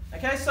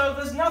 Okay, so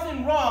there's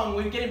nothing wrong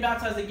with getting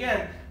baptized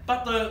again,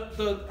 but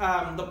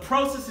the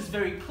process is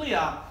very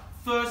clear.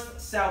 First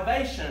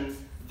salvation,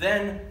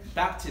 then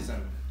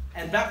baptism.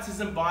 And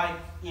baptism by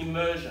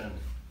immersion.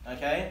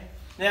 Okay?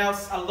 Now,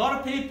 a lot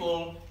of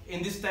people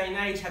in this day and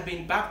age have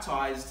been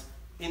baptized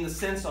in the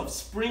sense of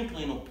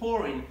sprinkling or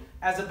pouring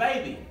as a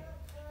baby.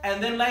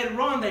 And then later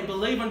on, they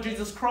believe on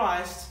Jesus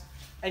Christ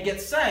and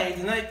get saved,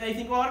 and they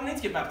think, well, I don't need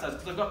to get baptized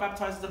because I got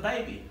baptized as a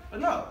baby.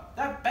 But no,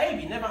 that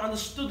baby never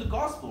understood the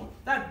gospel.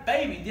 That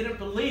baby didn't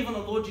believe on the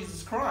Lord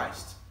Jesus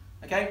Christ.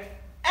 Okay?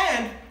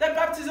 And that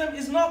baptism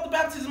is not the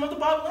baptism of the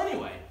Bible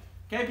anyway.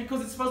 Okay?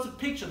 Because it's supposed to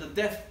picture the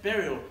death,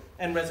 burial,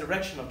 and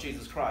resurrection of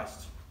Jesus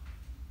Christ.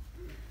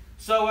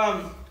 So,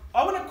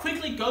 I want to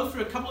quickly go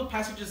through a couple of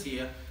passages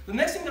here. The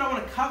next thing that I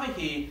want to cover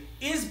here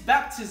is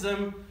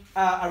baptism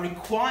a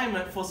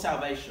requirement for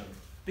salvation.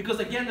 Because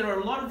again, there are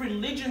a lot of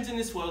religions in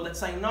this world that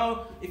say,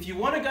 no, if you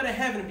want to go to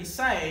heaven and be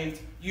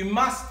saved, you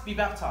must be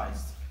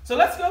baptized. So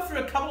let's go through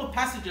a couple of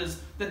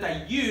passages that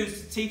they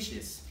use to teach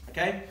this.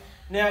 Okay?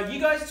 Now, you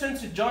guys turn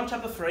to John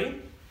chapter 3.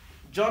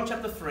 John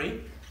chapter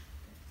 3.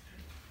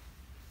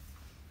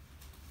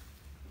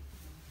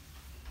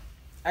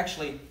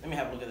 Actually, let me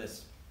have a look at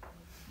this.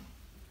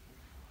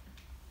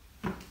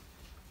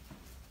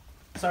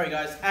 Sorry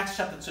guys, Acts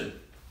chapter 2.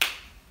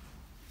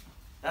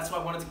 That's why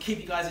I wanted to keep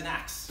you guys in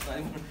Acts.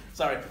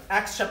 Sorry,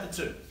 Acts chapter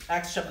 2.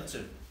 Acts chapter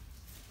 2.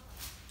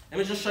 Let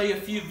me just show you a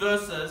few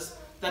verses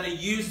that are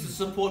used to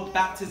support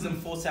baptism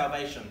for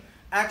salvation.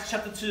 Acts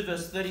chapter 2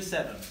 verse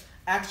 37.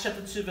 Acts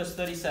chapter 2 verse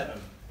 37.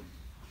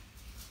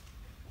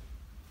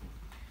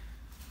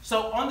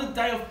 So on the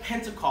day of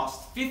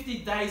Pentecost, 50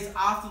 days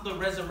after the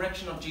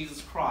resurrection of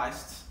Jesus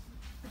Christ,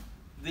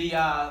 the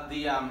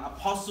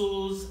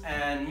apostles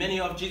and many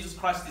of Jesus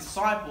Christ's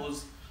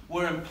disciples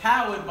were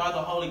empowered by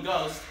the Holy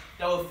Ghost.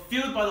 They were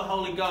filled by the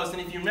Holy Ghost.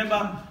 And if you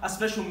remember, a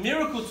special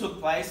miracle took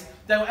place.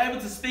 They were able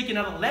to speak in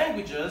other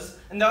languages,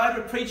 and they were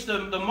able to preach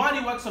the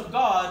mighty works of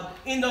God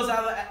in those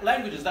other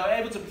languages. They were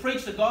able to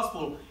preach the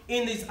gospel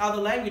in these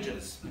other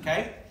languages.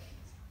 Okay?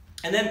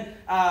 And then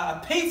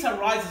Peter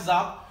rises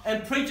up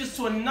and preaches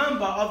to a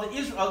number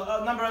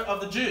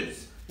of the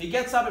Jews. He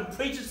gets up and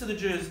preaches to the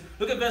Jews.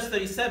 Look at verse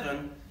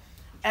 37.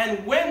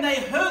 And when they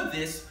heard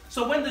this,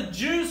 so when the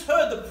Jews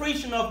heard the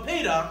preaching of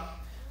Peter,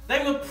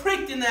 they were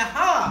pricked in their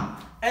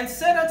heart and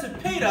said unto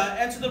Peter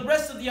and to the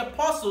rest of the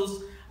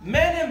apostles,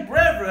 Men and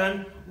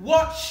brethren,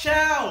 what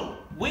shall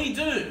we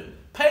do?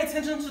 Pay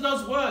attention to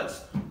those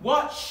words.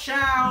 What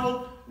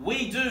shall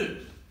we do?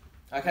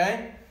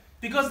 Okay?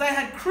 Because they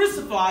had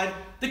crucified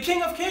the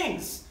King of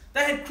Kings.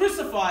 They had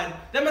crucified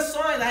the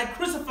Messiah. They had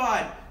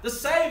crucified the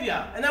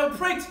Savior. And they were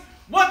pricked.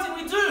 What did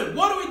we do?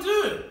 What do we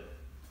do?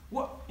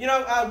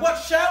 What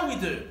shall we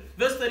do?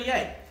 Verse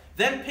 38.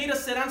 Then Peter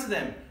said unto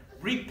them,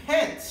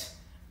 repent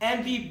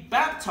and be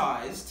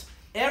baptized,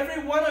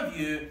 every one of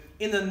you,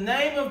 in the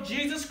name of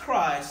Jesus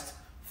Christ,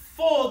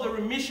 for the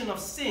remission of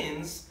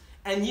sins,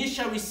 and ye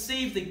shall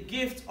receive the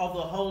gift of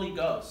the Holy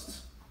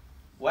Ghost.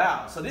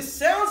 Wow. So this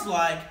sounds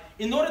like,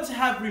 in order to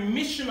have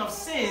remission of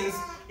sins,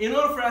 in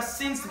order for our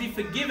sins to be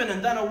forgiven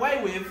and done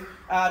away with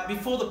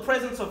before the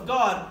presence of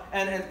God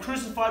and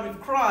crucified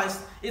with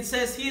Christ, it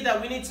says here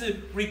that we need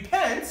to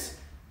repent.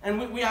 And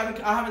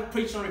I haven't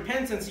preached on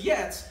repentance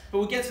yet, but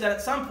we'll get to that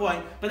at some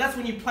point. But that's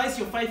when you place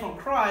your faith on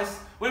Christ.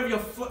 Whatever your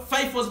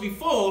faith was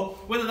before,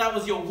 whether that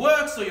was your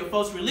works or your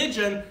false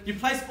religion, you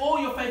place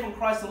all your faith on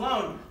Christ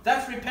alone.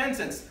 That's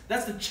repentance.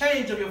 That's the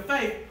change of your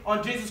faith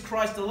on Jesus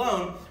Christ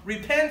alone.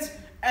 Repent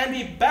and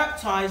be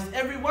baptized,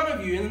 every one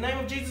of you, in the name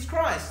of Jesus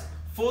Christ,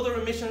 for the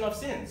remission of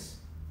sins.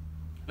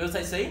 What does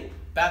they say?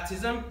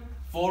 Baptism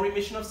for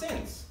remission of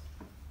sins.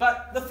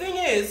 But the thing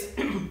is,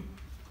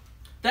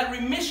 that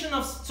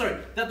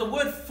the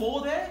word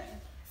for there,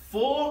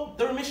 for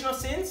the remission of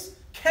sins,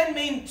 can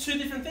mean two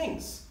different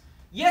things.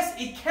 Yes,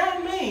 it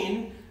can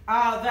mean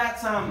that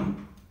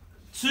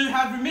to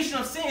have remission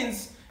of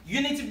sins,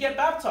 you need to get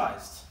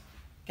baptized.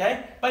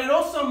 Okay? But it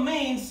also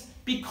means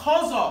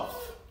because of.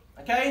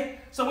 Okay?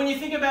 So when you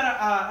think about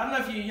it, I don't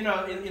know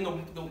if in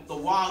the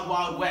wild,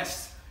 wild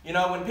west,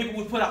 when people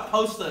would put up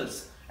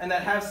posters and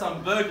they'd have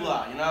some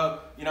burglar,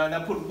 and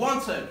they'd put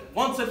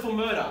wanted for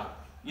murder.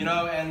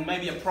 And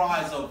maybe a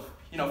prize of,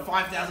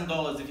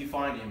 $5,000 if you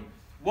find him.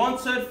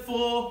 Wanted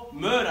for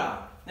murder.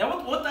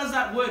 Now, what does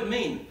that word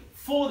mean?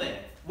 For there.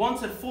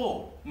 Wanted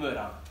for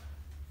murder.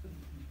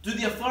 Do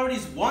the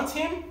authorities want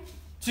him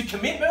to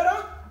commit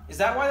murder? Is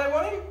that why they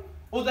want him?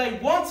 Or they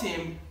want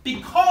him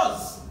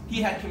because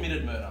he had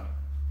committed murder?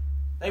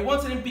 They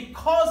wanted him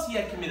because he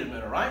had committed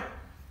murder, right?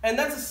 And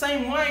that's the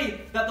same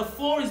way that the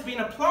for is being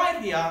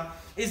applied here,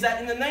 is that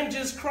in the name of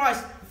Jesus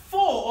Christ,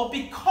 for or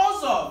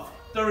because of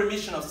the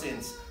remission of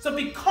sins. So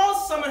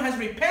because someone has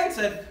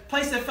repented,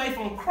 placed their faith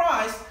on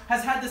Christ,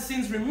 has had the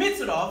sins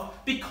remitted of,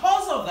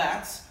 because of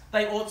that,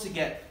 they ought to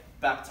get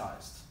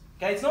baptized.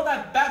 Okay, it's not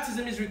that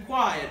baptism is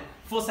required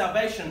for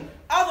salvation.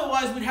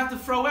 Otherwise, we'd have to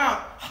throw out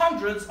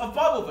hundreds of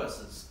Bible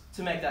verses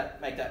to make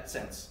that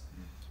sense.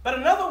 But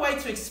another way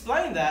to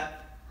explain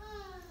that,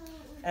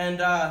 you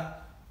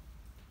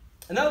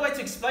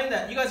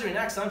guys are in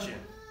Acts, aren't you?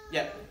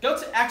 Yeah. Go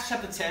to Acts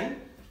chapter 10.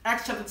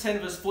 Acts chapter 10,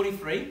 verse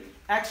 43.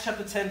 Acts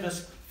chapter 10,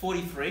 verse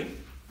 43.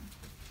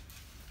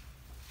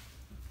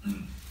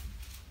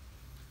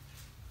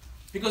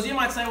 Because you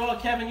might say, well,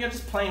 Kevin, you're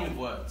just playing with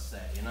words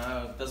there,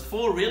 Does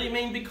for really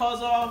mean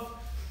because of?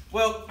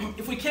 Well,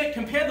 if we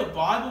compare the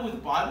Bible with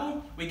the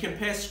Bible, we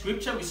compare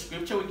Scripture with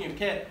Scripture, we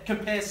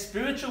compare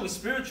spiritual with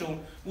spiritual,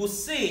 we'll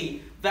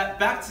see that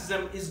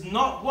baptism is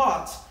not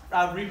what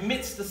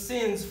remits the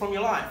sins from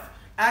your life.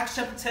 Acts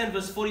chapter 10,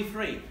 verse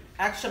 43.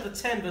 Acts chapter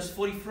 10, verse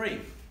 43.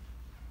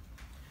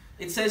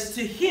 It says,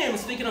 to him,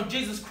 speaking of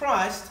Jesus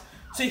Christ,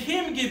 to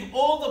him give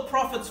all the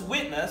prophets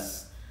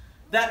witness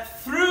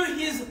that through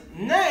his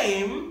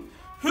name,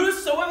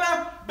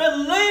 whosoever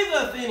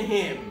believeth in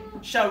him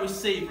shall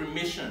receive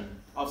remission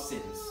of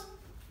sins.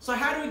 So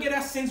how do we get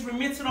our sins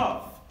remitted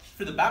of?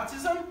 Through the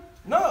baptism?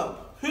 No.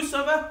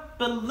 Whosoever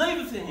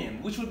believeth in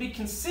him, which would be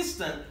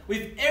consistent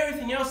with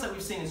everything else that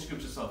we've seen in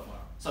Scripture so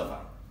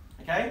far.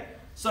 Okay?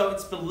 So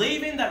it's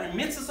believing that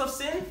remits us of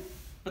sin,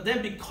 but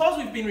then because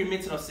we've been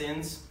remitted of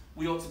sins,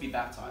 we ought to be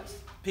baptized,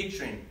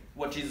 picturing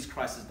what Jesus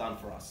Christ has done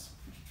for us.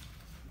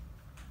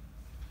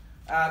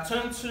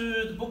 Turn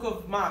to the book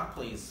of Mark,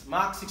 please.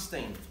 Mark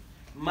 16.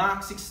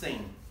 Mark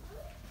 16.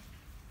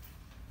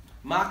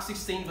 Mark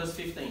 16, verse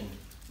 15.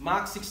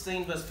 Mark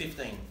 16, verse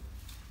 15.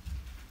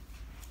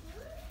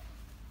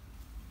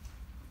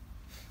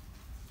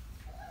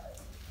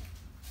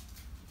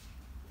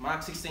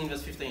 Mark 16,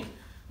 verse 15.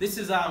 This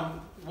is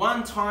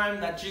one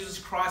time that Jesus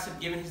Christ had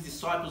given his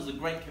disciples the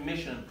Great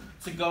Commission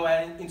to go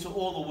out into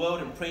all the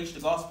world and preach the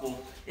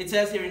gospel. It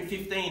says here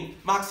in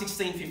Mark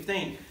 16,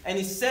 15, and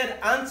he said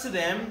unto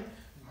them,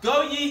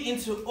 go ye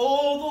into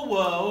all the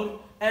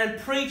world and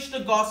preach the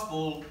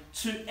gospel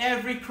to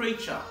every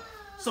creature.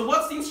 So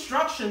what's the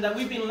instruction that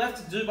we've been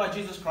left to do by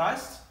Jesus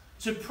Christ?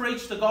 To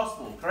preach the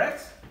gospel,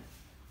 correct?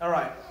 All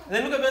right. And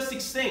then look at verse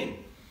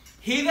 16.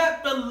 He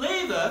that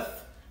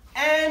believeth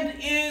and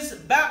is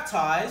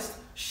baptized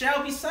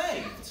shall be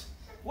saved.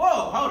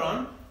 Whoa, hold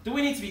on. Do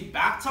we need to be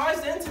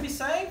baptized then to be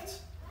saved?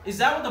 Is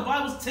that what the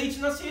Bible's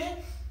teaching us here?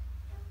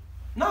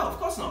 No, of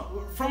course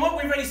not. From what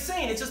we've already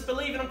seen, it's just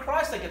believing on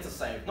Christ that gets us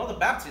saved, not the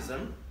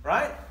baptism,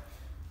 right?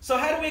 So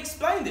how do we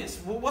explain this?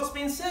 Well, what's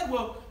been said?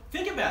 Well,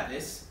 think about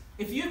this.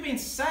 If you've been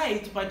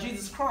saved by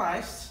Jesus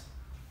Christ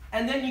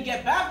and then you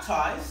get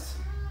baptized,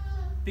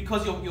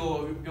 because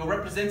you're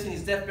representing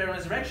his death, burial,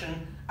 and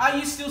resurrection, are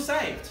you still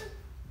saved?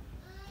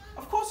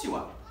 Of course you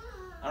are.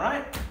 All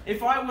right?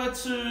 If I were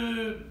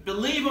to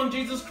believe on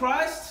Jesus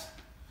Christ,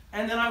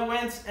 and then I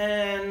went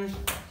and,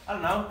 I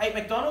don't know, ate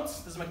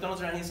McDonald's. There's a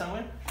McDonald's around here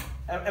somewhere.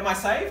 Am I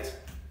saved?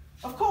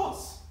 Of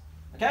course.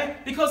 Okay?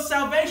 Because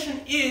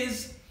salvation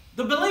is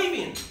the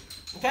believing.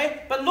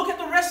 Okay? But look at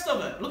the rest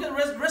of it. Look at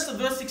the rest of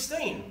verse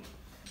 16.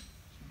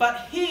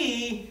 But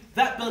he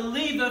that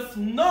believeth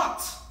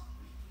not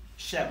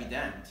shall be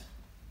damned.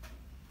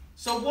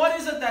 So what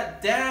is it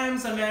that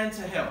damns a man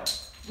to hell?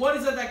 What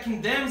is it that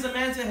condemns a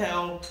man to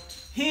hell?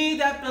 He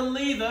that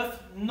believeth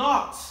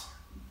not.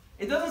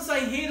 It doesn't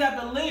say he that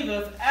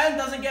believeth and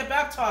doesn't get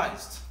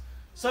baptized.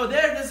 So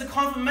there's a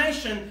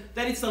confirmation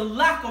that it's a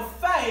lack of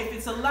faith,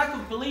 it's a lack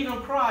of believing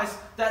on Christ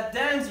that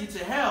damns you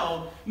to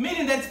hell,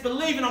 meaning that it's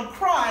believing on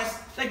Christ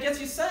that gets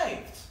you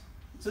saved.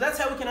 So that's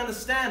how we can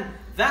understand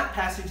that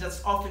passage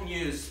that's often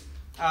used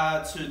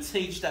to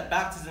teach that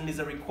baptism is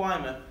a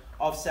requirement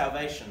of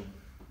salvation.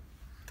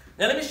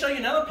 Now let me show you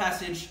another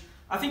passage.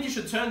 I think you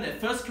should turn there.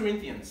 1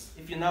 Corinthians,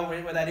 if you know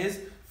where that is.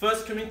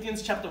 1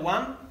 Corinthians chapter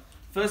 1.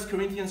 1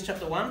 Corinthians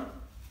chapter 1.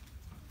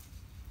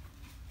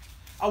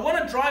 I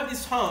want to drive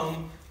this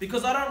home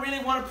because I don't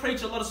really want to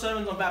preach a lot of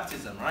sermons on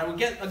baptism. Right? We'll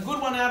get a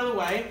good one out of the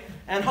way,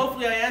 and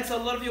hopefully I answer a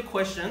lot of your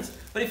questions.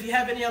 But if you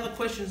have any other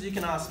questions, you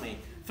can ask me.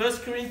 1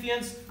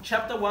 Corinthians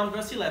chapter 1,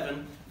 verse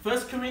 11. 1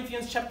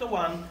 Corinthians chapter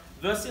 1,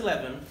 verse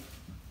 11.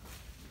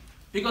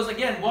 Because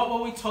again, what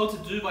were we told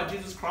to do by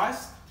Jesus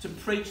Christ? To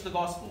preach the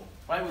gospel.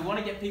 Right? We want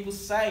to get people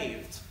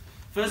saved.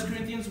 1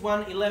 Corinthians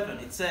 1, 11.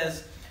 It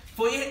says,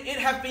 For it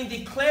hath been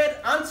declared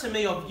unto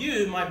me of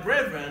you, my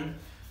brethren,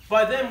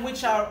 by them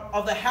which are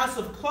of the house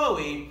of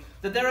Chloe,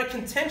 that there are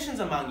contentions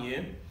among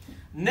you.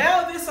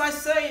 Now this I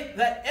say,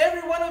 that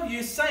every one of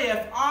you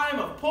saith, I am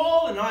of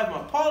Paul, and I am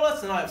of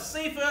Apollos, and I of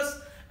Cephas,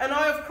 and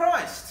I of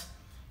Christ.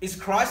 Is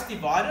Christ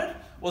divided?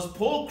 Was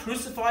Paul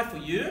crucified for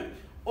you?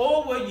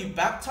 Or were you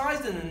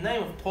baptized in the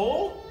name of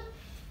Paul?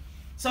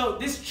 So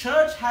this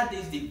church had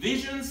these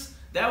divisions.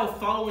 They were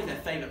following their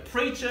favorite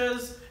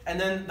preachers, and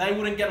then they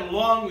wouldn't get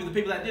along with the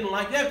people that didn't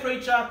like their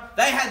preacher.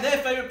 They had their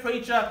favorite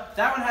preacher.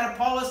 That one had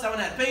Apollos, that one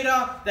had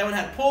Peter, that one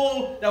had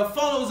Paul. They were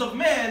followers of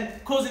men,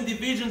 causing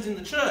divisions in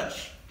the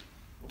church.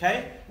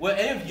 Okay? Were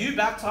any of you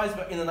baptized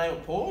in the name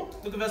of Paul?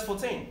 Look at verse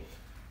 14.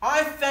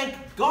 I thank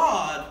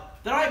God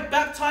that I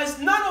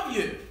baptized none of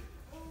you,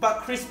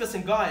 but Crispus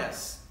and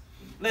Gaius,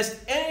 lest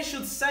any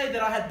should say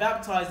that I had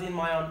baptized in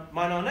mine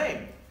own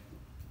name.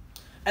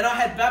 And I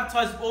had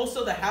baptized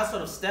also the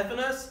household of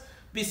Stephanas.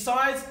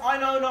 Besides, I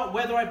know not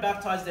whether I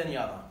baptized any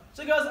other.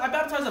 So guys, I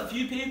baptized a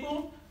few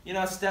people. You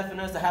know,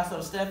 Stephanas, the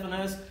household of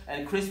Stephanas,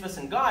 and Crispus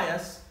and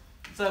Gaius.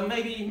 So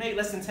maybe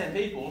less than 10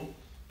 people.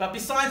 But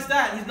besides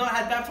that, he's not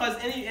had baptized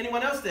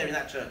anyone else there in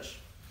that church.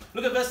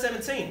 Look at verse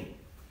 17.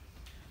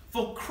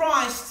 For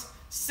Christ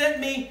sent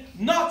me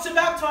not to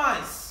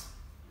baptize.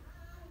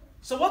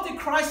 So what did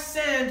Christ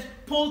send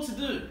Paul to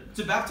do?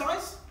 To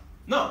baptize?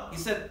 No, he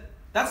said,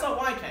 that's not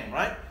why I came,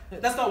 right?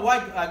 That's not why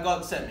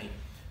God sent me.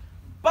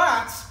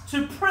 But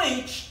to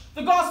preach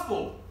the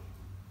gospel.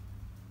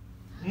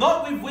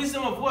 Not with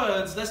wisdom of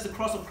words, lest the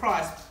cross of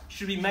Christ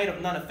should be made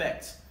of none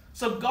effect.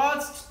 So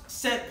God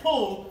sent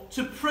Paul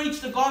to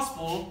preach the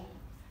gospel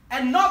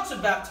and not to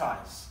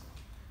baptize.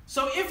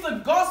 So if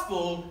the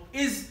gospel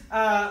is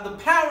the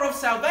power of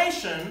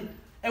salvation,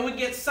 and we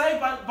get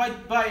saved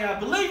by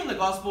believing the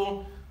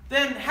gospel,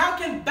 then how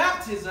can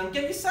baptism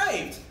get you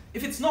saved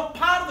if it's not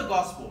part of the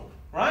gospel,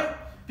 right?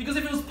 Because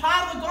if it was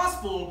part of the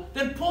gospel,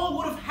 then Paul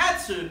would have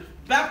had to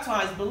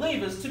baptize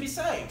believers to be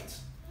saved.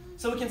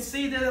 So we can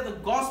see there that the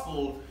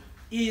gospel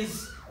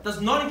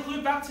does not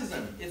include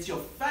baptism. It's your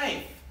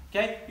faith,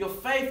 okay? Your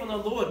faith on the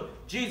Lord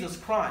Jesus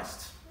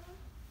Christ.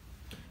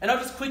 And I'll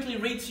just quickly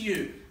read to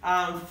you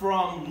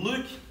from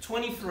Luke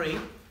 23,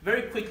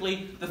 very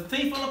quickly, the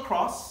thief on the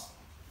cross.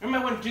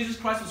 Remember when Jesus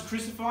Christ was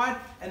crucified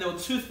and there were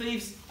two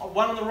thieves,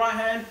 one on the right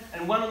hand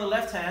and one on the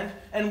left hand,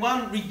 and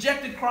one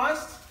rejected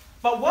Christ?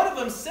 But one of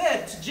them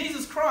said to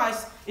Jesus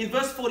Christ in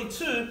verse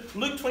 42,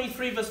 Luke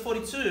 23 verse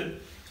 42,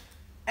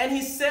 and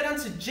he said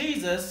unto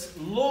Jesus,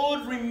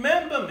 Lord,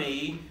 remember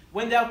me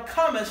when thou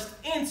comest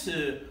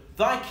into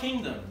thy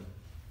kingdom.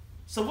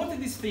 So what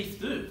did this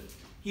thief do?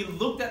 He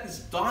looked at this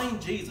dying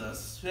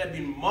Jesus who had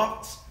been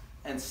mocked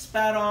and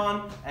spat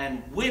on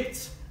and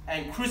whipped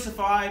and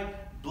crucified,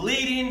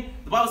 bleeding.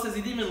 The Bible says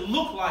he didn't even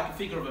look like a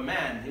figure of a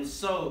man. He was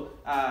so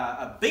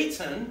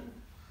beaten.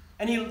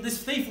 And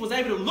this thief was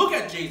able to look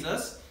at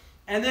Jesus,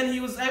 and then he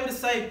was able to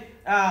say,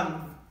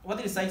 what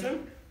did he say to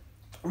him?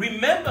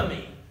 Remember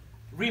me.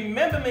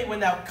 Remember me when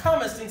thou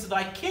comest into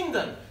thy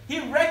kingdom. He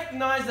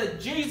recognized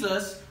that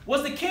Jesus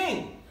was the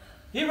king.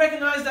 He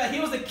recognized that he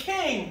was the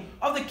king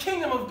of the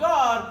kingdom of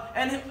God,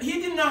 and he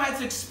didn't know how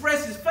to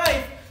express his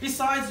faith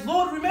besides,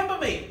 Lord, remember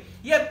me.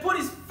 He had put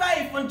his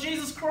faith on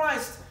Jesus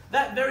Christ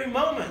that very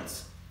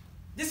moment.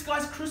 This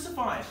guy's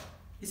crucified.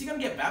 Is he going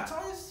to get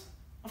baptized?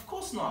 Of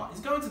course not.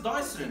 He's going to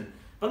die soon.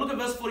 But look at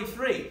verse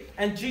 43.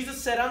 And Jesus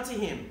said unto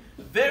him,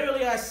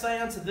 Verily I say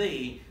unto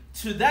thee,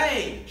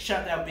 today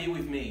shalt thou be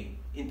with me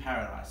in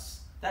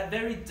paradise. That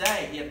very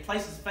day he had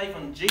placed his faith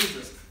on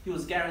Jesus, he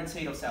was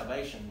guaranteed of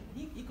salvation.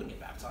 He couldn't get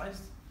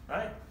baptized,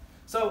 right?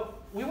 So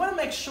we want to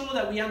make sure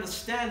that we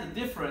understand the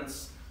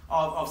difference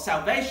of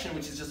salvation,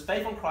 which is just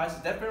faith on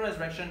Christ, death, burial, and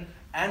resurrection,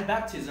 and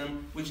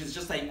baptism, which is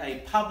just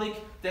a public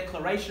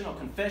declaration or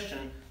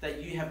confession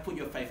that you have put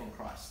your faith on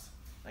Christ.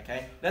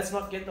 Okay? Let's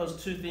not get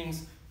those two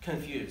things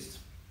confused.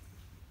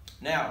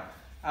 Now,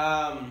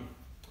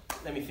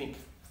 let me think.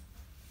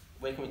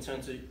 Where can we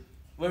turn to?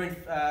 We're in,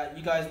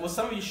 you guys, well,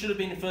 some of you should have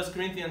been in 1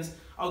 Corinthians.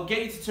 I'll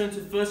get you to turn to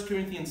 1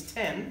 Corinthians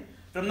 10,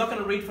 but I'm not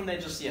going to read from there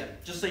just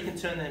yet, just so you can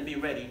turn there and be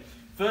ready.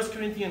 1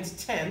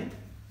 Corinthians 10.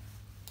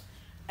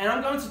 And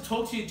I'm going to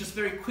talk to you just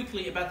very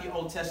quickly about the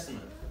Old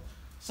Testament.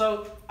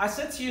 So I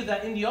said to you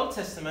that in the Old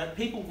Testament,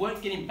 people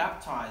weren't getting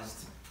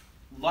baptized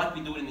like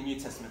we do it in the New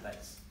Testament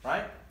days,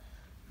 right?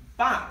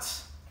 But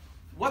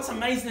what's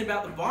amazing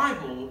about the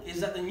Bible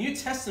is that the New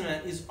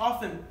Testament is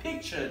often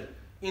pictured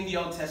in the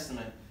Old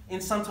Testament in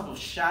some type of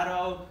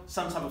shadow,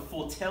 some type of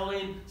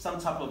foretelling, some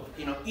type of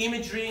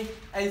imagery,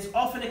 and it's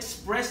often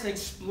expressed and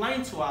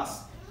explained to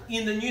us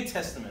in the New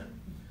Testament.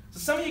 So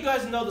some of you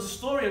guys know the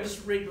story. I'll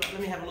just read, let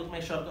me have a look,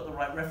 make sure I've got the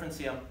right reference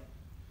here.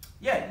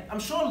 Yeah, I'm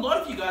sure a lot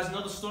of you guys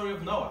know the story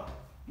of Noah.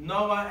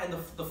 Noah and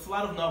the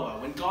flood of Noah,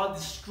 when God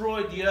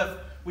destroyed the earth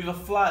with a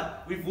flood,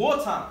 with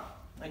water.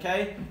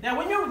 Okay? Now,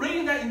 when you're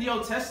reading that in the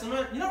Old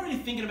Testament, you're not really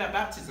thinking about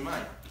baptism, are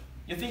you?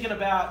 You're thinking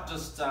about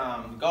just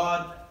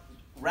God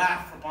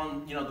wrath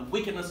upon the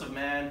wickedness of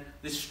man,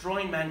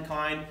 destroying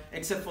mankind,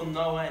 except for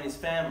Noah and his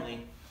family.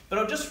 But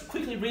I'll just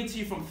quickly read to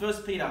you from 1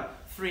 Peter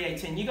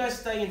 3:18. You guys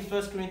stay in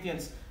 1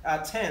 Corinthians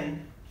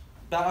 10,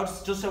 but I'll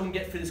just so we can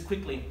get through this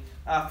quickly.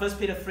 1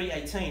 Peter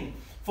 3:18.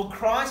 For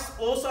Christ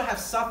also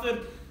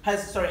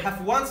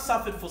hath once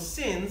suffered for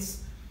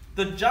sins,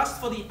 the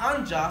just for the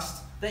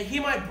unjust, that he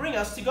might bring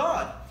us to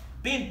God,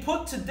 being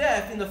put to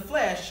death in the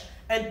flesh,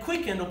 and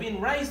quickened, or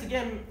being raised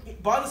again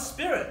by the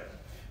Spirit,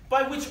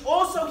 by which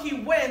also he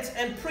went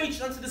and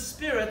preached unto the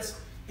spirits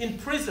in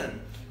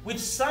prison, which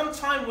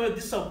sometime were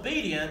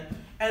disobedient,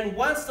 and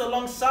once the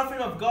long suffering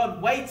of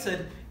God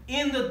waited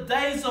in the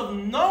days of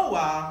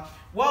Noah,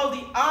 while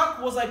the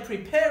ark was a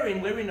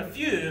preparing, wherein a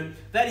few,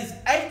 that is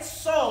 8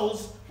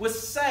 souls, were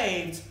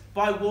saved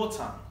by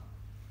water.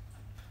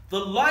 The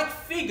like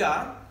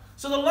figure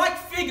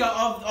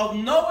of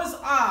Noah's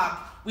ark,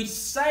 which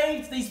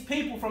saved these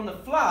people from the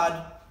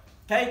flood,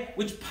 okay,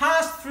 which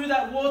passed through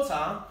that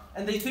water,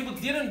 and these people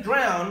didn't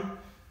drown,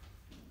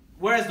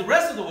 whereas the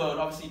rest of the world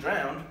obviously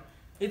drowned.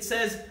 It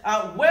says,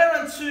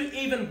 whereunto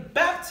even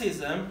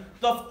baptism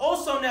doth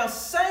also now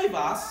save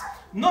us,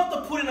 not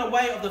the putting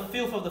away of the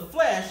filth of the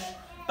flesh,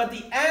 but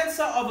the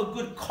answer of a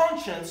good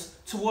conscience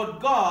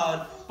toward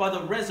God by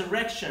the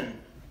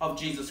resurrection of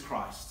Jesus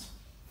Christ.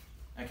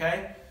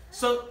 Okay?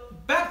 So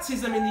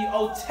baptism in the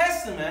Old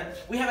Testament,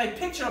 we have a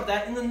picture of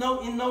that in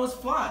Noah's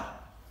flood.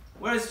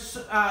 Whereas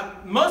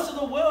most of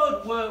the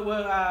world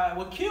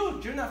were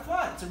killed during that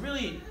flood. It's a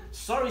really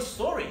sorry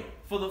story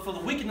for the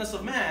wickedness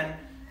of man.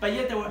 But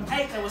yet there were 8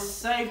 that were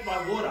saved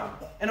by water.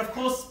 And of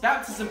course,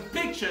 baptism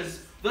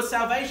pictures the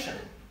salvation.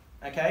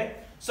 Okay?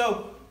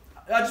 So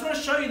I just want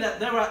to show you that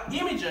there are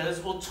images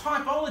or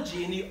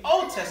typology in the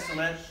Old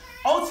Testament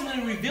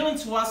ultimately revealing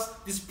to us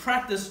this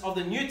practice of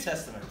the New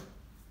Testament.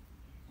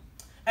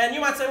 And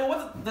you might say, well,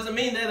 what does it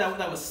mean there that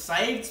they were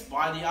saved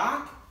by the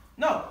ark?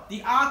 No,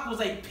 the ark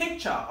was a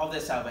picture of their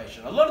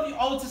salvation. A lot of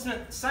the Old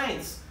Testament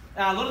saints,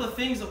 a lot of the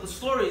things of the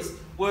stories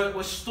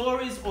were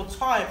stories or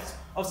types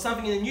of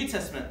something in the New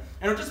Testament.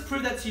 And I'll just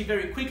prove that to you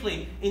very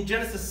quickly. In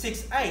Genesis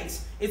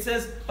 6:8, it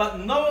says, but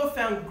Noah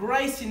found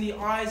grace in the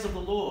eyes of the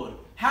Lord.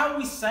 How are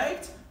we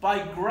saved?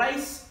 By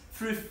grace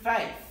through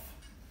faith.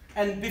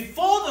 And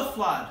before the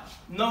flood,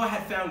 Noah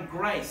had found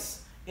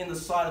grace in the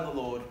sight of the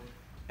Lord.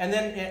 And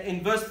then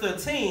in verse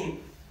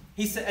 13,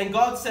 he said, and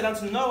God said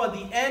unto Noah,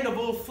 the end of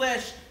all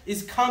flesh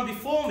is come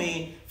before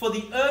me, for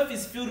the earth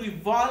is filled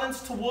with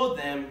violence toward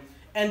them,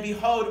 and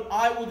behold,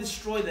 I will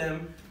destroy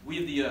them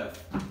with the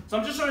earth. So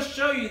I'm just trying to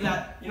show you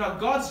that,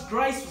 God's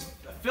grace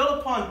fell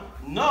upon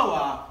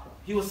Noah.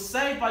 He was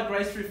saved by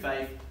grace through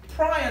faith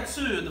prior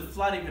to the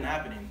flood even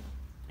happening.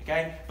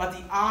 Okay? But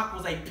the ark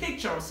was a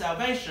picture of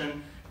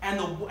salvation, and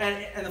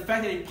the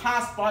fact that it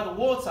passed by the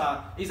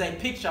water is a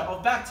picture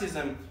of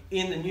baptism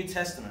in the New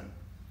Testament.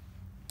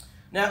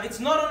 Now, it's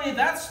not only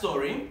that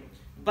story,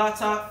 but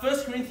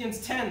 1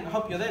 Corinthians 10, I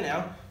hope you're there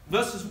now,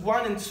 verses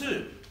 1 and 2.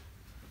 Do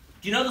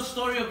you know the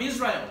story of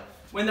Israel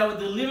when they were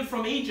delivered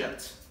from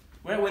Egypt?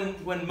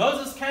 When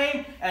Moses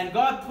came and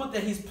God put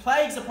his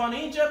plagues upon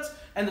Egypt,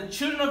 and the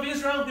children of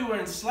Israel who were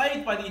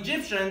enslaved by the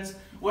Egyptians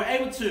were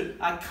able to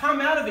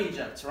come out of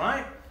Egypt,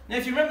 right? Now,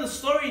 if you remember the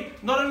story,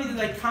 not only did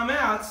they come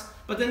out,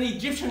 but then the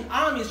Egyptian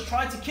armies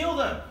tried to kill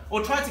them,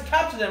 or tried to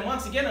capture them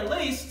once again at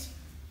least.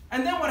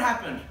 And then what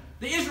happened?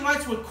 The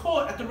Israelites were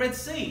caught at the Red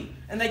Sea,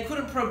 and they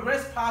couldn't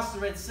progress past the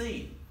Red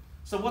Sea.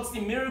 So what's the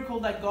miracle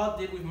that God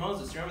did with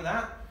Moses? You remember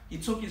that? He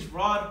took his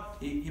rod,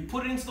 he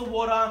put it into the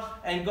water,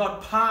 and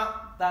God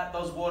parted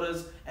those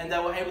waters, and they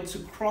were able to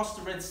cross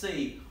the Red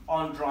Sea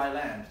on dry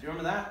land. Do you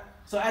remember that?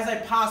 So as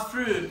they passed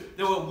through,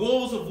 there were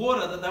walls of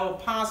water that they were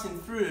passing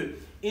through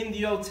in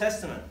the Old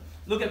Testament.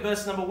 Look at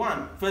verse number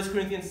 1, 1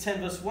 Corinthians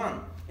 10 verse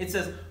 1. It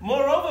says,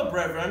 "Moreover,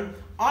 brethren,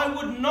 I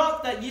would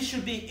not that ye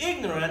should be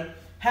ignorant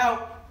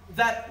how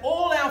that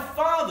all our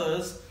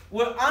fathers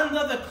were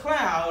under the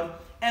cloud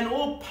and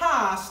all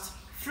passed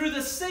through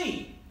the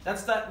sea."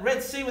 That's that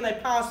Red Sea when they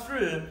passed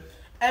through.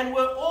 "And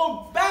were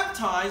all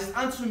baptized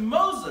unto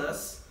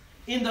Moses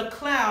in the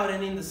cloud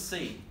and in the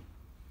sea."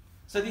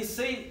 So these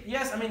sea,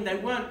 yes, I mean, they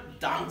weren't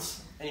dunked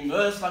and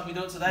immersed like we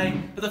do it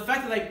today. But the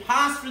fact that they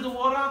passed through the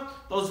water,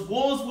 those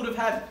walls would have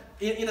had,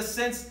 in a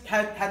sense,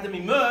 had them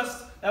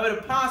immersed. They would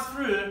have passed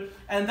through.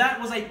 And that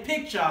was a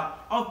picture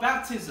of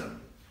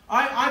baptism.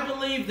 I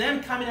believe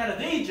them coming out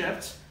of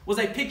Egypt was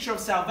a picture of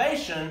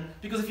salvation,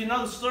 because if you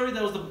know the story,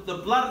 there was the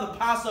blood of the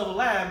Passover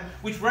lamb,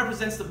 which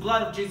represents the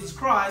blood of Jesus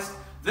Christ.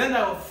 Then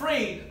they were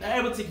free, they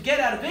were able to get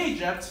out of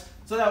Egypt,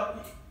 so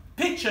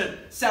they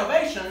pictured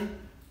salvation,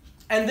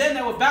 and then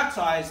they were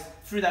baptized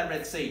through that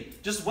Red Sea.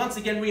 Just once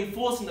again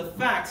reinforcing the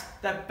fact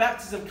that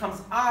baptism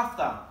comes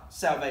after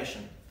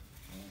salvation.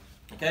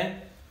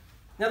 Okay?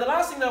 Now the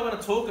last thing that I want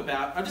to talk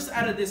about, I just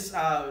added this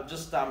to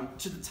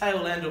the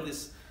tail end of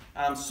this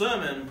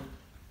sermon,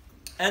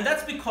 and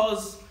that's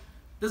because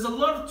there's a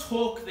lot of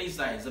talk these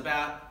days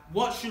about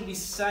what should we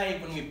say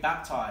when we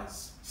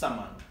baptize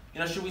someone. You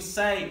know, should we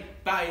say,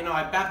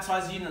 I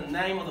baptize you in the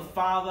name of the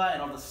Father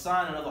and of the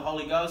Son and of the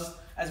Holy Ghost,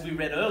 as we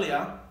read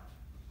earlier.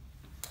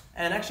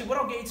 And actually, what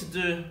I'll get you to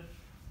do,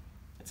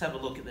 let's have a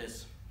look at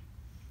this.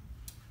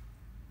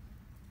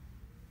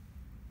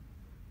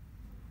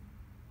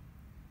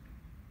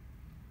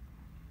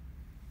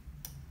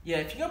 Yeah,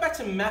 if you go back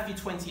to Matthew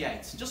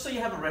 28, just so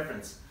you have a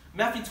reference.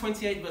 Matthew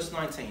 28 verse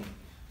 19.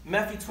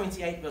 Matthew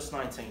 28 verse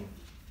 19.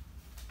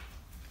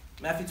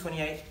 Matthew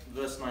 28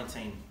 verse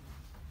 19.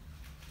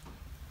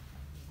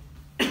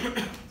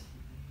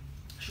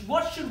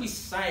 What should we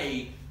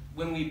say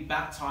when we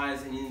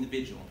baptize an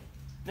individual?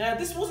 Now,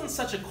 this wasn't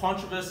such a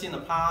controversy in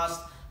the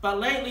past, but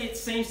lately it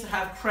seems to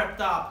have crept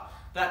up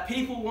that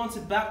people want to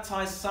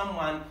baptize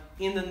someone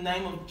in the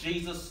name of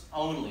Jesus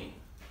only.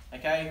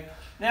 Okay?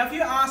 Now, if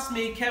you ask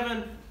me,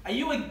 Kevin, are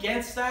you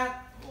against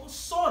that? Well,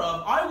 sort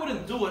of. I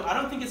wouldn't do it. I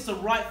don't think it's the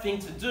right thing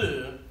to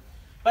do.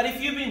 But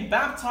if you've been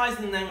baptized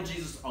in the name of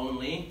Jesus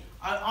only,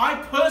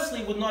 I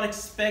personally would not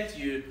expect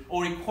you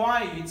or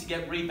require you to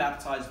get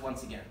rebaptized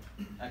once again.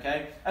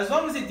 Okay? As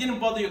long as it didn't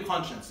bother your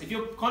conscience. If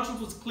your conscience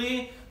was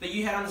clear, that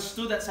you had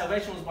understood that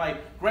salvation was by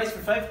grace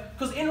through faith.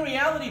 Because in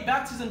reality,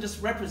 baptism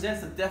just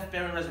represents the death,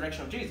 burial, and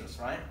resurrection of Jesus,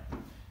 right?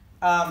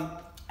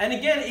 And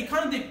again, it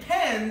kind of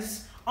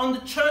depends on the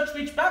church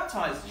which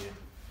baptized you.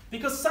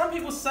 Because some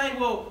people say,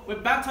 well, we're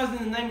baptized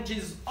in the name of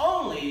Jesus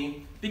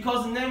only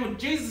because the name of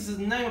Jesus is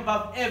the name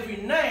above every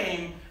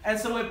name, and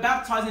so we're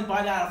baptizing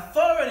by that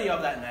authority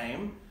of that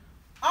name.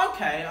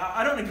 Okay,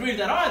 I don't agree with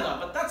that either,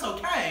 but that's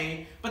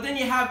okay. But then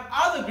you have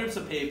other groups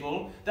of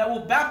people that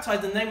will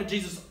baptize in the name of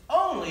Jesus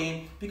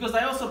only because they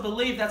also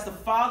believe that's the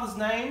Father's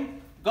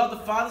name, God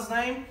the Father's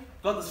name,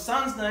 God the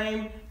Son's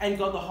name, and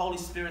God the Holy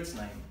Spirit's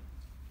name.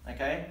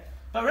 Okay?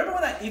 But remember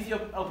when that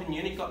Ethiopian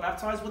eunuch got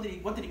baptized?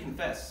 What did he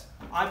confess?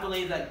 I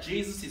believe that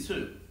Jesus is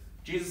who?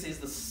 Jesus is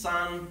the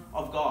Son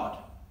of God.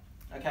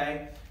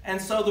 Okay?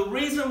 And so the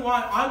reason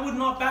why I would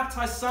not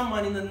baptize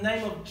someone in the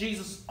name of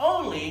Jesus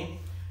only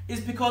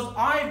is because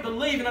I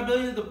believe, and I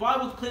believe that the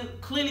Bible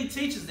clearly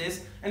teaches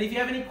this, and if you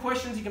have any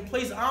questions, you can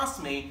please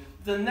ask me,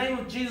 the name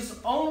of Jesus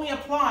only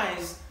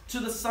applies to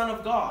the Son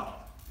of God.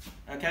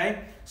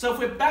 Okay? So if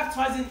we're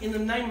baptizing in the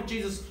name of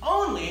Jesus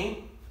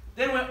only,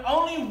 then we're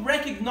only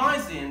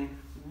recognizing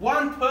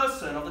one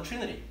person of the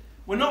Trinity.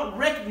 We're not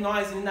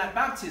recognizing in that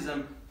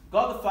baptism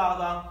God the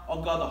Father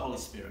or God the Holy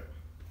Spirit.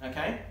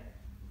 Okay?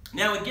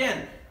 Now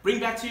again,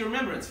 bring back to your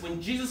remembrance,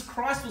 when Jesus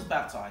Christ was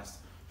baptized,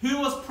 who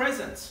was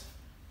present?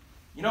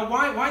 You know,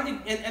 why did,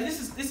 and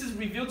this is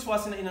revealed to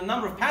us in a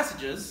number of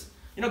passages.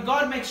 You know,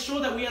 God makes sure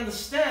that we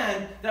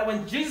understand that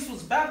when Jesus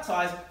was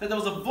baptized, that there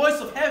was a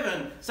voice of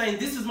heaven saying,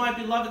 "This is my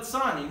beloved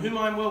Son, in whom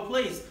I am well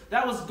pleased."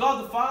 That was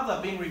God the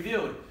Father being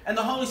revealed. And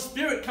the Holy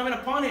Spirit coming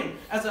upon him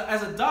as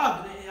a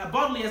dove,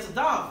 bodily as a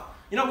dove.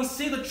 You know, we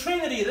see the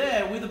Trinity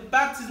there with the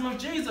baptism of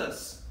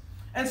Jesus.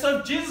 And so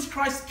if Jesus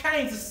Christ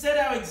came to set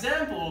our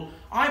example,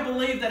 I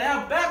believe that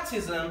our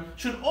baptism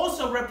should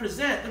also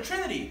represent the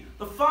Trinity,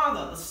 the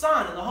Father, the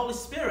Son, and the Holy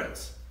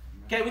Spirit.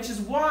 Okay, which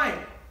is why,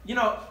 you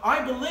know,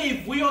 I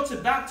believe we ought to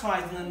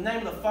baptize in the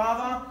name of the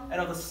Father,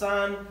 and of the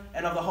Son,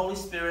 and of the Holy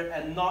Spirit,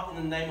 and not in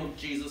the name of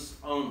Jesus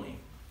only.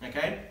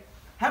 Okay?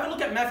 Have a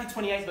look at Matthew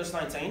 28 verse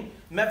 19.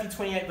 Matthew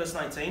 28 verse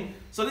 19.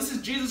 So this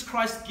is Jesus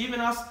Christ giving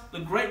us the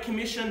Great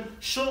Commission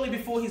shortly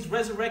before he's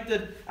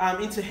resurrected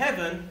into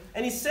heaven.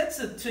 And he says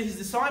it to his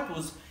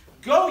disciples,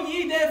 "Go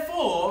ye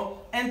therefore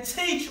and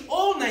teach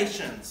all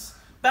nations,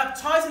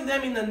 baptizing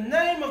them in the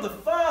name of the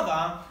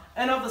Father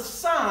and of the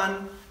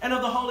Son and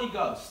of the Holy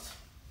Ghost."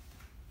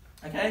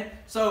 Okay?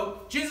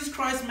 So Jesus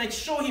Christ makes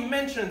sure he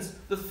mentions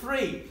the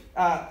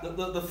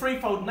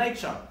threefold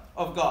nature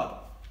of God.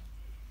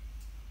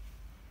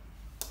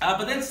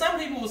 But then some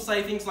people will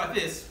say things like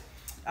this,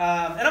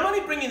 and I'm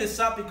only bringing this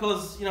up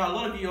because a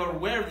lot of you are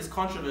aware of this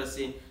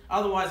controversy.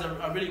 Otherwise,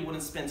 I really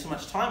wouldn't spend too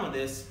much time on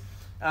this.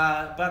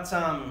 But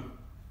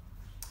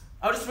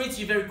I'll just read to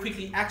you very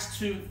quickly Acts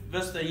 2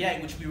 verse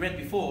 38, which we read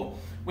before,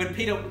 when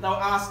they were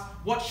asked,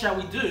 "What shall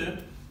we do?"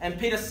 And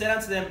Peter said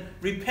unto them,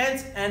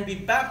 "Repent and be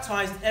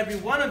baptized, every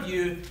one of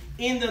you,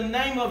 in the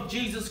name of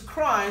Jesus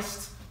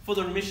Christ for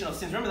the remission of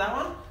sins." Remember that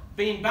one?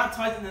 Being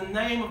baptized in the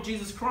name of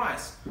Jesus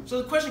Christ.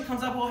 So the question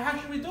comes up, well, how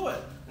should we do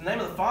it? In the name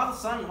of the Father,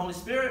 Son, and Holy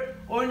Spirit,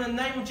 or in the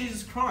name of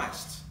Jesus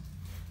Christ?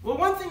 Well,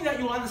 one thing that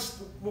you'll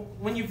understand,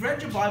 when you've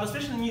read your Bible,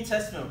 especially in the New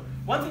Testament,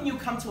 one thing you'll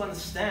come to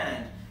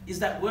understand is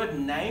that word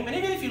name. And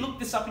even if you look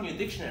this up in your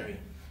dictionary,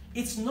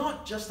 it's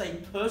not just a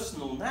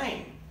personal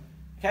name.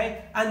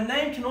 Okay? A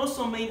name can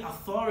also mean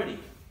authority.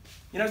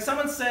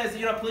 Someone says,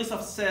 a police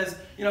officer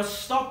says,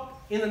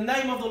 "Stop in the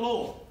name of the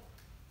law."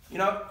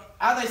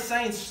 Are they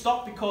saying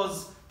stop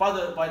because by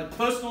the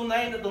personal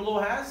name that the law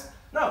has?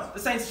 No,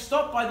 they're saying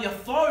stop by the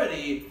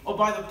authority or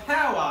by the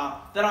power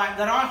that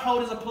I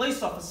hold as a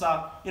police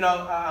officer,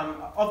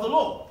 of the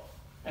law.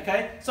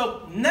 Okay?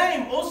 So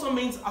name also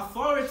means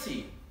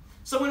authority.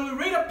 So when we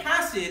read a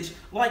passage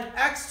like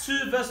Acts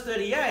 2 verse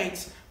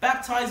 38,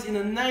 baptized in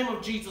the name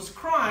of Jesus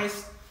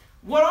Christ,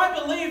 what I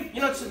believe,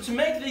 to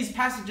make these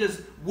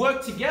passages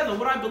work together,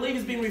 what I believe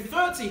is being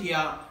referred to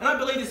here, and I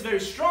believe this very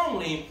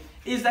strongly,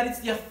 is that it's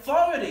the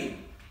authority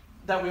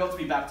that we ought to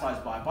be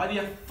baptized by the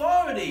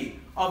authority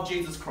of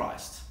Jesus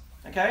Christ.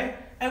 Okay?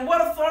 And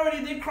what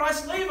authority did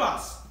Christ leave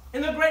us?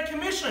 In the Great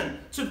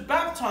Commission, to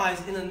baptize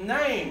in the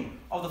name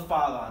of the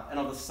Father and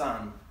of the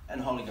Son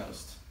and Holy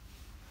Ghost.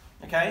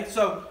 Okay?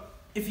 So,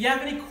 if you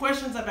have any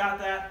questions about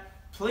that,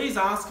 please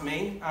ask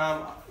me.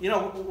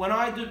 When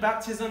I do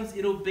baptisms,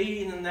 it'll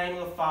be in the name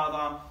of the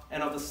Father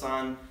and of the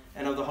Son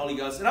and of the Holy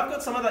Ghost. And I've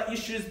got some other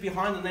issues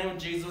behind the name of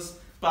Jesus,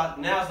 but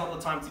now's not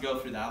the time to go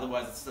through that.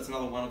 Otherwise, that's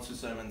another 1 or 2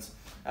 sermons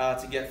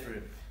to get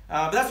through.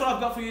 But that's what I've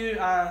got for you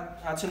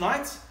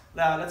tonight.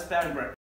 Let's bow and pray.